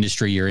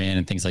industry you're in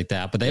and things like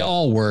that. But they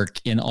all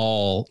work in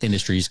all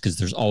industries because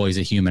there's always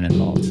a human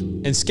involved.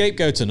 And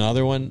scapegoat's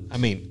another one. I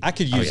mean, I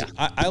could use,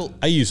 I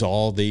use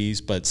all these,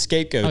 but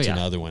scapegoat's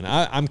another one.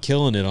 I'm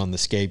killing it on the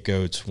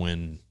scapegoats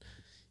when,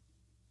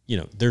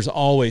 there's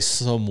always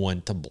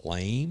someone to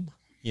blame,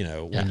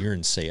 when you're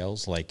in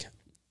sales, like,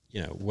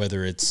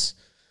 whether it's,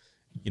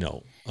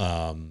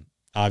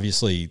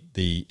 obviously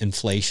the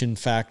inflation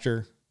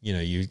factor,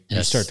 you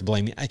start to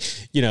blame me. I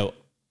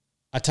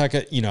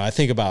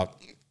think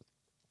about,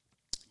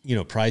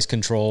 price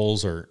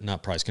controls or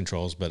not price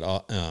controls, but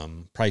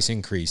price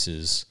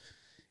increases.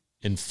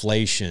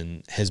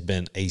 Inflation has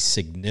been a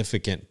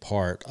significant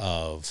part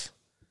of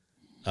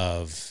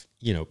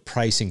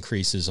price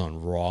increases on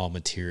raw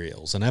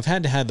materials. And I've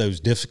had to have those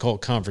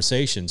difficult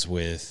conversations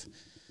with,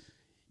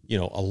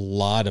 a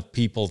lot of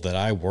people that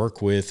I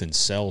work with and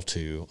sell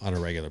to on a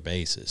regular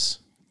basis.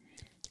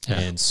 Yeah.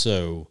 And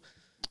so,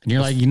 and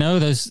you're like,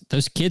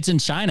 those kids in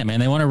China,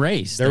 man, they want to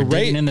raise. They're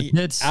digging in the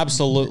pits.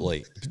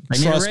 Absolutely.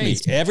 Trust me.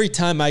 Every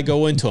time I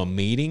go into a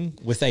meeting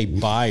with a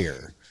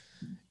buyer,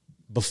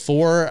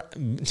 before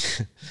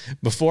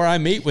I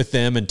meet with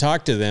them and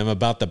talk to them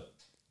about the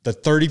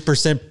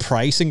 30%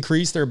 price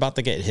increase they're about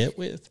to get hit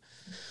with,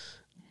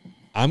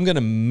 I'm going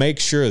to make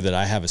sure that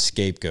I have a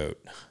scapegoat.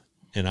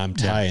 And I'm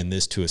tying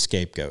this to a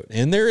scapegoat,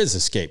 and there is a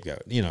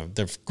scapegoat.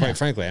 Quite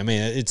frankly, I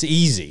mean, it's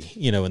easy,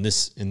 in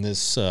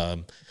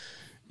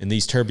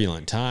these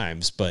turbulent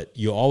times. But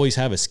you always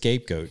have a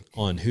scapegoat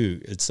on who.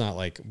 It's not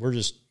like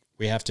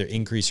we have to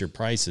increase your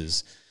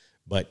prices.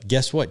 But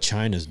guess what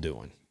China's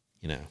doing?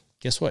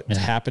 Guess what's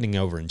happening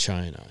over in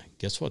China?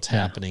 Guess what's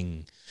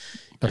happening?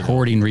 They're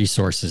hoarding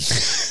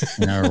resources,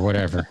 or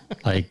whatever.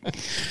 Like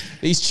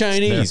these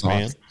Chinese,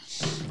 man.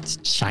 It's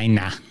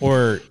China.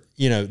 Or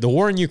the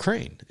war in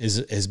Ukraine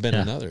has been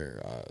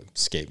another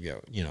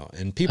scapegoat,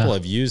 and people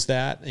have used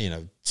that,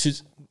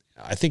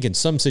 I think in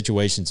some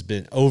situations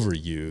been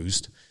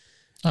overused,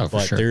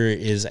 but there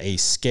is a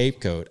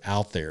scapegoat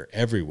out there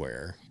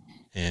everywhere.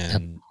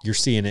 And you're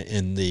seeing it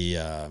in the,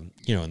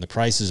 in the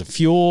prices of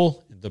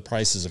fuel, the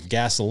prices of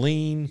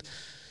gasoline,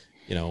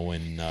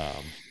 when,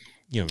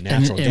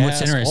 natural gas. And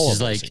what's interesting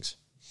is like,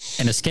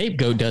 and a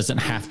scapegoat doesn't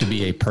have to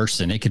be a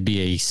person. It could be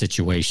a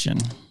situation.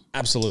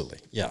 Absolutely.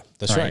 Yeah,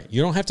 that's right.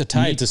 You don't have to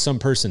tie it to some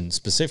person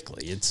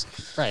specifically. It's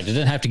right. It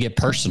doesn't have to get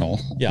personal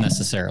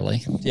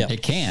necessarily. Yeah.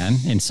 It can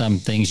in some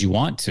things you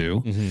want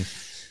to. Mm-hmm.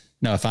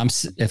 No, if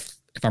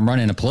I'm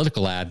running a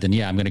political ad, then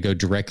I'm going to go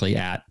directly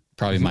at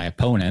probably my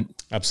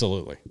opponent.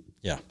 Absolutely.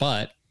 Yeah.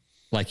 But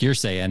like you're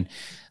saying,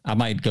 I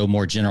might go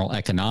more general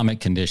economic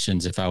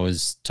conditions if I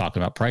was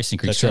talking about price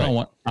increase. That's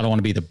right. I don't want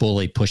to be the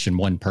bully pushing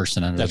one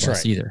person under the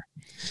bus either.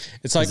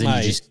 It's like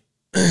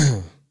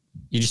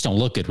you just don't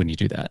look good when you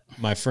do that.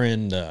 My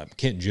friend,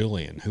 Kent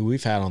Julian, who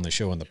we've had on the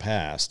show in the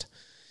past,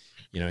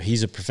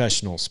 he's a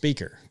professional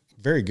speaker,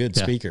 very good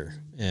speaker.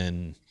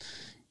 And,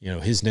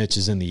 his niche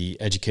is in the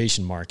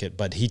education market,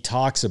 but he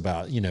talks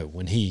about,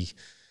 when he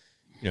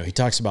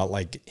talks about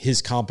like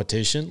his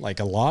competition, like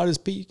a lot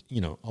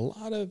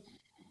of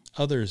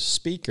other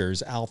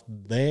speakers out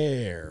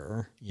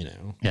there,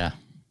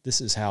 this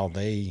is how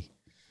they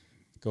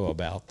go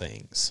about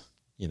things,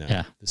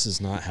 This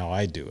is not how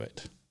I do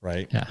it.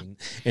 Right. Yeah.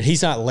 And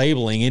he's not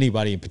labeling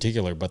anybody in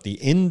particular, but the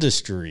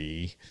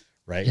industry,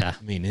 right? Yeah.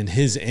 I mean, in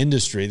his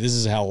industry, this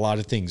is how a lot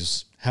of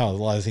things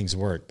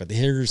work, but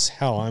here's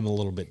how I'm a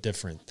little bit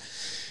different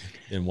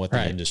than what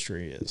the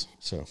industry is.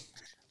 So,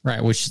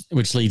 right.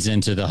 Which leads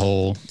into the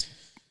whole,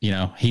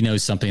 he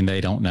knows something they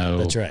don't know.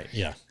 That's right.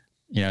 Yeah.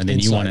 And then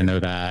you want to know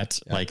that,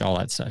 like all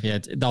that stuff. Yeah.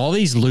 All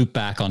these loop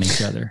back on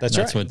each other. That's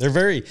right. They're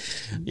very,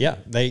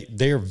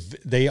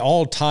 they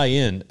all tie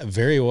in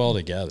very well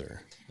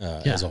together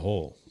as a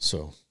whole.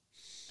 So,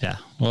 yeah.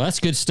 Well, that's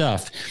good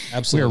stuff.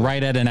 Absolutely. We're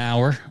right at an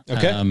hour.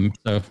 Okay.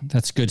 So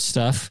that's good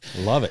stuff.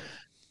 Love it.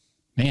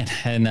 Man.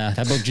 And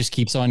that book just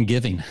keeps on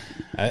giving.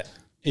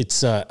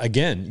 It's,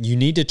 again, you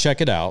need to check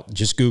it out.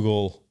 Just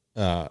Google,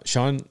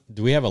 Sean,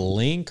 do we have a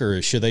link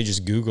or should they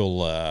just Google,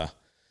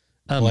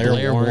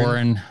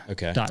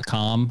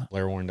 BlairWarren.com.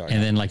 BlairWarren.com.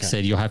 And then, like I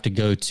said, you'll have to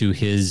go to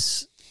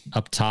his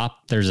up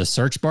top. There's a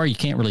search bar. You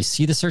can't really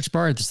see the search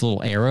bar. This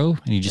little arrow,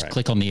 and you just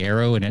click on the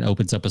arrow and it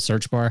opens up a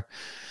search bar.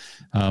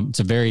 It's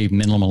a very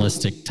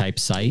minimalistic type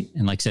site.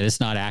 And like I said, it's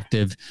not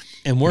active.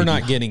 And we're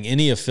not getting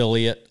any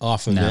affiliate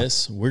off of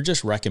this. We're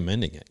just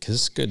recommending it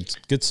because it's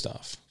good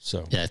stuff.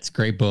 So yeah, it's a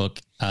great book.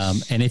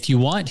 And if you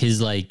want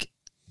his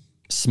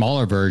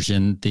smaller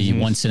version, the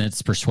one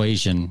sentence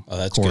persuasion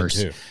that's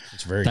course, good too.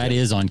 It's very that good.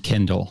 is on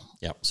Kindle.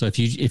 Yep. So if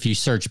you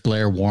search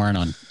Blair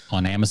Warren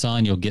on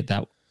Amazon, you'll get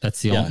that.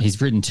 That's the only, he's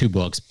written 2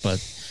 books,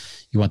 but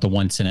you want the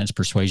one sentence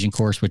persuasion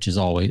course, which is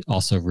always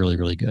also really,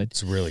 really good.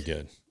 It's really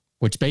good.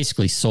 Which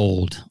basically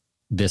sold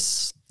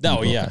this.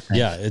 Oh yeah.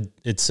 Yeah.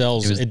 It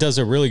sells, it does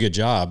a really good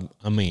job.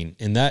 I mean,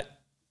 and that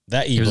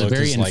ebook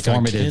is like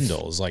on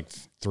Kindle is like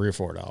 $3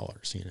 or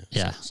 $4,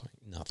 Yeah. So it's like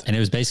nothing. And it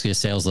was basically a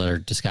sales letter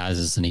disguised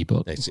as an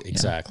ebook.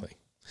 Exactly.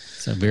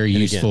 So very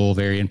useful,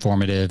 very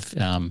informative.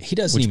 He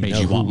doesn't even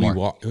know who we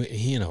walk.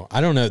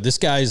 I don't know. This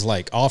guy's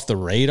like off the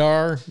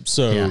radar.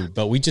 So,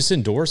 but we just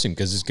endorse him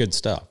because it's good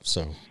stuff.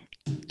 So,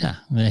 yeah,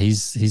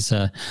 he's.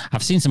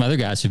 I've seen some other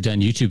guys who've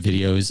done YouTube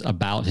videos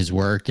about his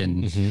work,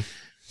 and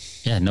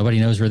nobody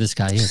knows where this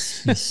guy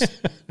is. He's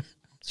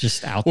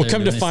just out there. We'll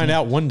come to find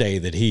out one day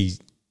that he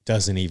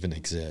doesn't even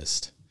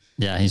exist.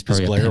 Yeah, he's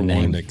probably Blair a pen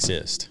Warren name.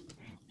 exist.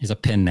 He's a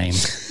pen name.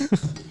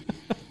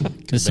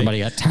 Because somebody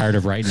got tired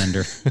of writing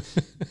under.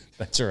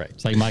 That's right.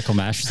 It's like Michael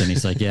Masterson.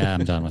 He's like, yeah,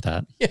 I'm done with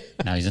that. Yeah.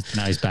 Now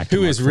he's back to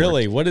Who Mark is Ford.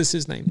 really, what is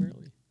his name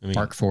really? I mean,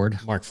 Mark Ford.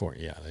 Mark Ford.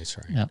 Yeah, that's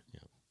right. Yeah.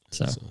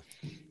 So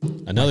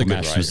another good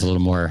writer. Was a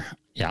little more,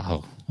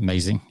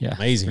 amazing. Yeah.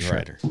 Amazing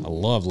writer. I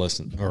love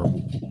listening or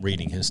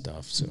reading his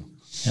stuff. So,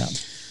 yeah. All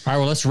right.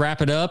 Well, let's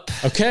wrap it up.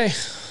 Okay.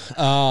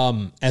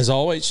 As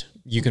always,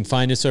 you can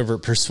find us over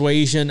at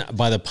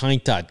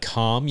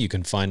persuasionbythepint.com. You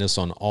can find us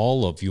on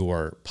all of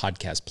your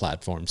podcast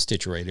platforms,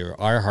 Stitcher Radio,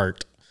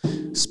 iHeart,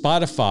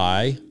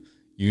 Spotify,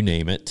 you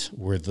name it.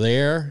 We're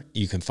there.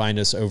 You can find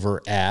us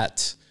over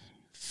at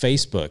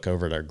Facebook,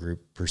 over at our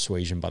group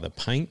Persuasion by the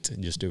Pint,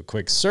 and just do a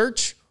quick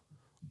search.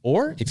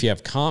 Or if you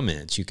have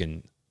comments, you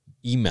can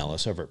email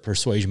us over at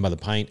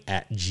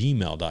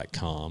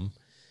persuasionbythepint@gmail.com.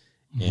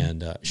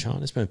 And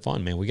Sean, it's been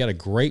fun, man. We got a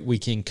great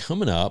weekend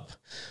coming up.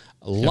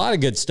 A lot of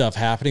good stuff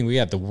happening. We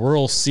got the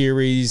World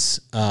Series,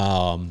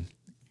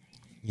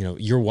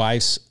 your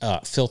wife's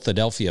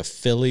Philadelphia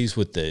Phillies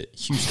with the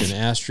Houston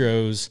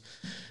Astros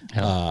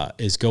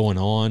is going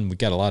on. We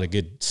got a lot of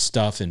good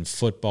stuff in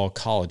football,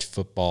 college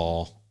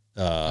football.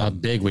 A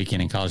big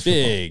weekend in college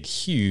football. Big,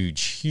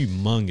 huge,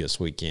 humongous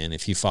weekend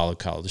if you follow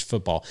college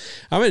football.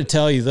 I'm going to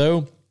tell you,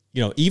 though,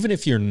 even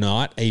if you're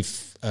not a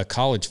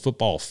college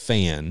football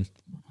fan,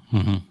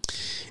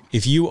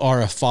 if you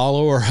are a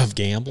follower of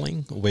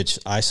gambling, which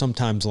I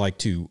sometimes like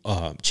to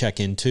check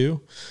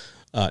into,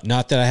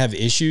 not that I have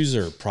issues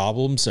or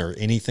problems or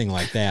anything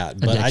like that,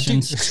 but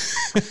addictions.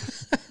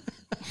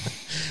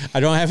 I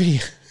don't have any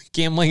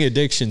gambling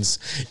addictions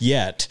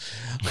yet.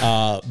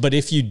 But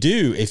if you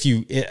do,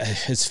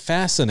 it's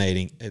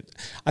fascinating.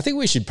 I think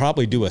we should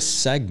probably do a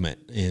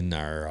segment in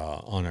our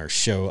on our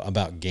show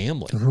about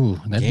gambling. Ooh,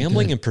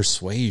 gambling and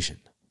persuasion.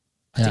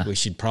 I think we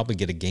should probably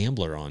get a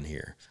gambler on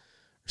here.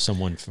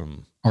 Someone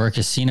from or a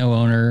casino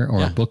owner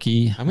or a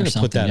bookie. I'm going to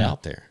put that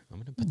out there. I'm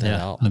going to put that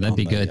out. That'd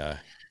be good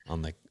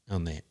on the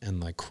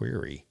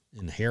query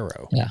in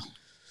Harrow. Yeah,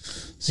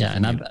 so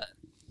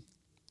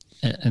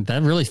and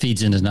that really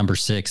feeds into number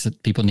 6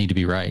 that people need to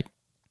be right.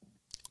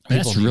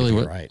 That's really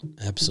what right.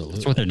 Absolutely,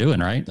 that's what they're doing,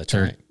 right? That's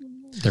right.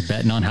 They're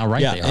betting on how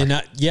right they are. And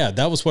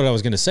that was what I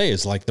was going to say.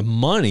 Is like the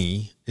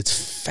money.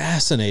 It's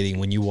fascinating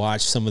when you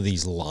watch some of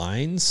these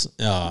lines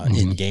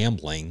in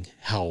gambling.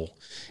 How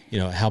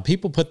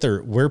people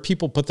where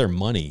people put their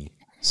money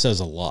says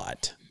a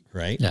lot,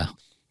 right? Yeah.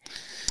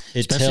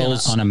 Especially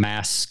tells on a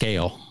mass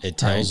scale. It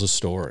tells a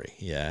story.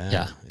 Yeah.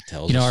 Yeah. It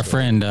tells our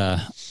friend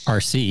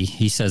RC,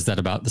 he says that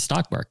about the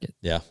stock market.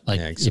 Yeah.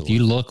 If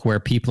you look where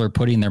people are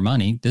putting their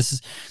money, the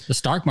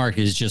stock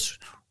market is just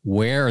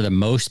where are the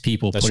most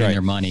people putting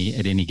their money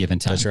at any given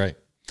time. That's right.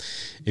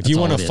 If you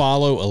want to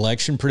follow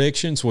election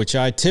predictions, which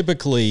I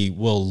typically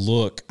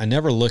will I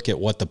never look at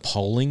what the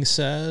polling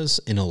says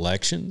in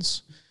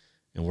elections.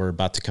 and we're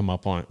about to come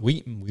up on,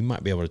 we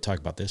might be able to talk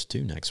about this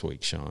too next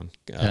week, Sean,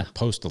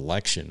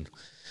 post-election.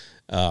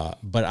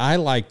 But I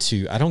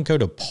don't go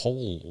to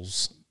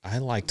polls. I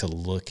like to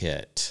look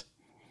at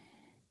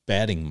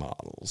betting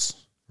models,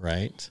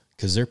 right?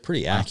 Because they're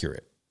pretty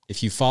accurate.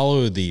 If you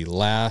follow the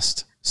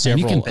last several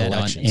you can bet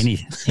elections,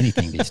 on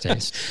anything these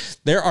days.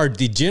 There are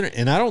degenerate,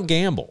 and I don't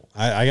gamble.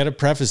 I got to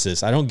preface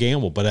this. I don't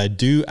gamble, but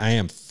I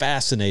am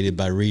fascinated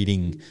by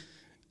reading,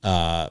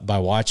 by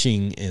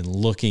watching and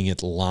looking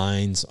at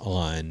lines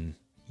on,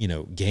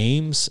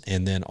 games,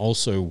 and then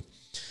also,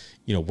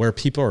 where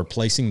people are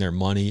placing their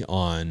money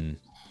on,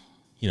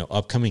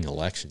 upcoming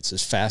elections.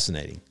 It's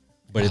fascinating,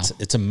 but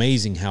it's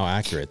amazing how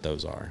accurate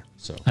those are.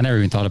 So I never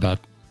even thought about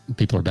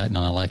people are betting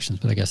on elections,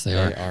 but I guess they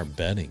are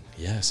betting.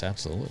 Yes,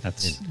 absolutely.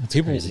 That's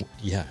people, crazy.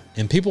 Yeah.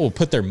 And people will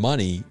put their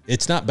money,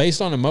 it's not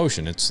based on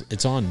emotion.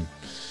 It's on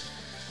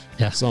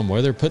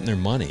where they're putting their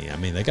money. I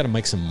mean, they got to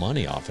make some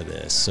money off of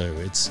this. So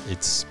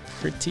it's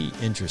pretty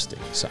interesting.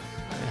 So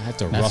I have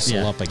to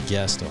rustle up a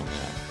guest on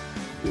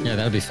that. Yeah,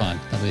 that'd be fun.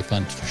 That'd be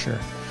fun for sure.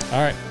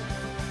 All right.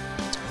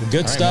 Well,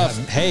 good stuff.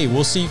 Hey,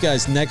 we'll see you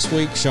guys next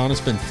week. Sean,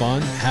 it's been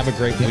fun. Have a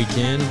great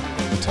weekend.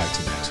 We'll talk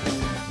to you next week.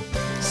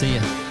 See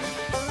ya.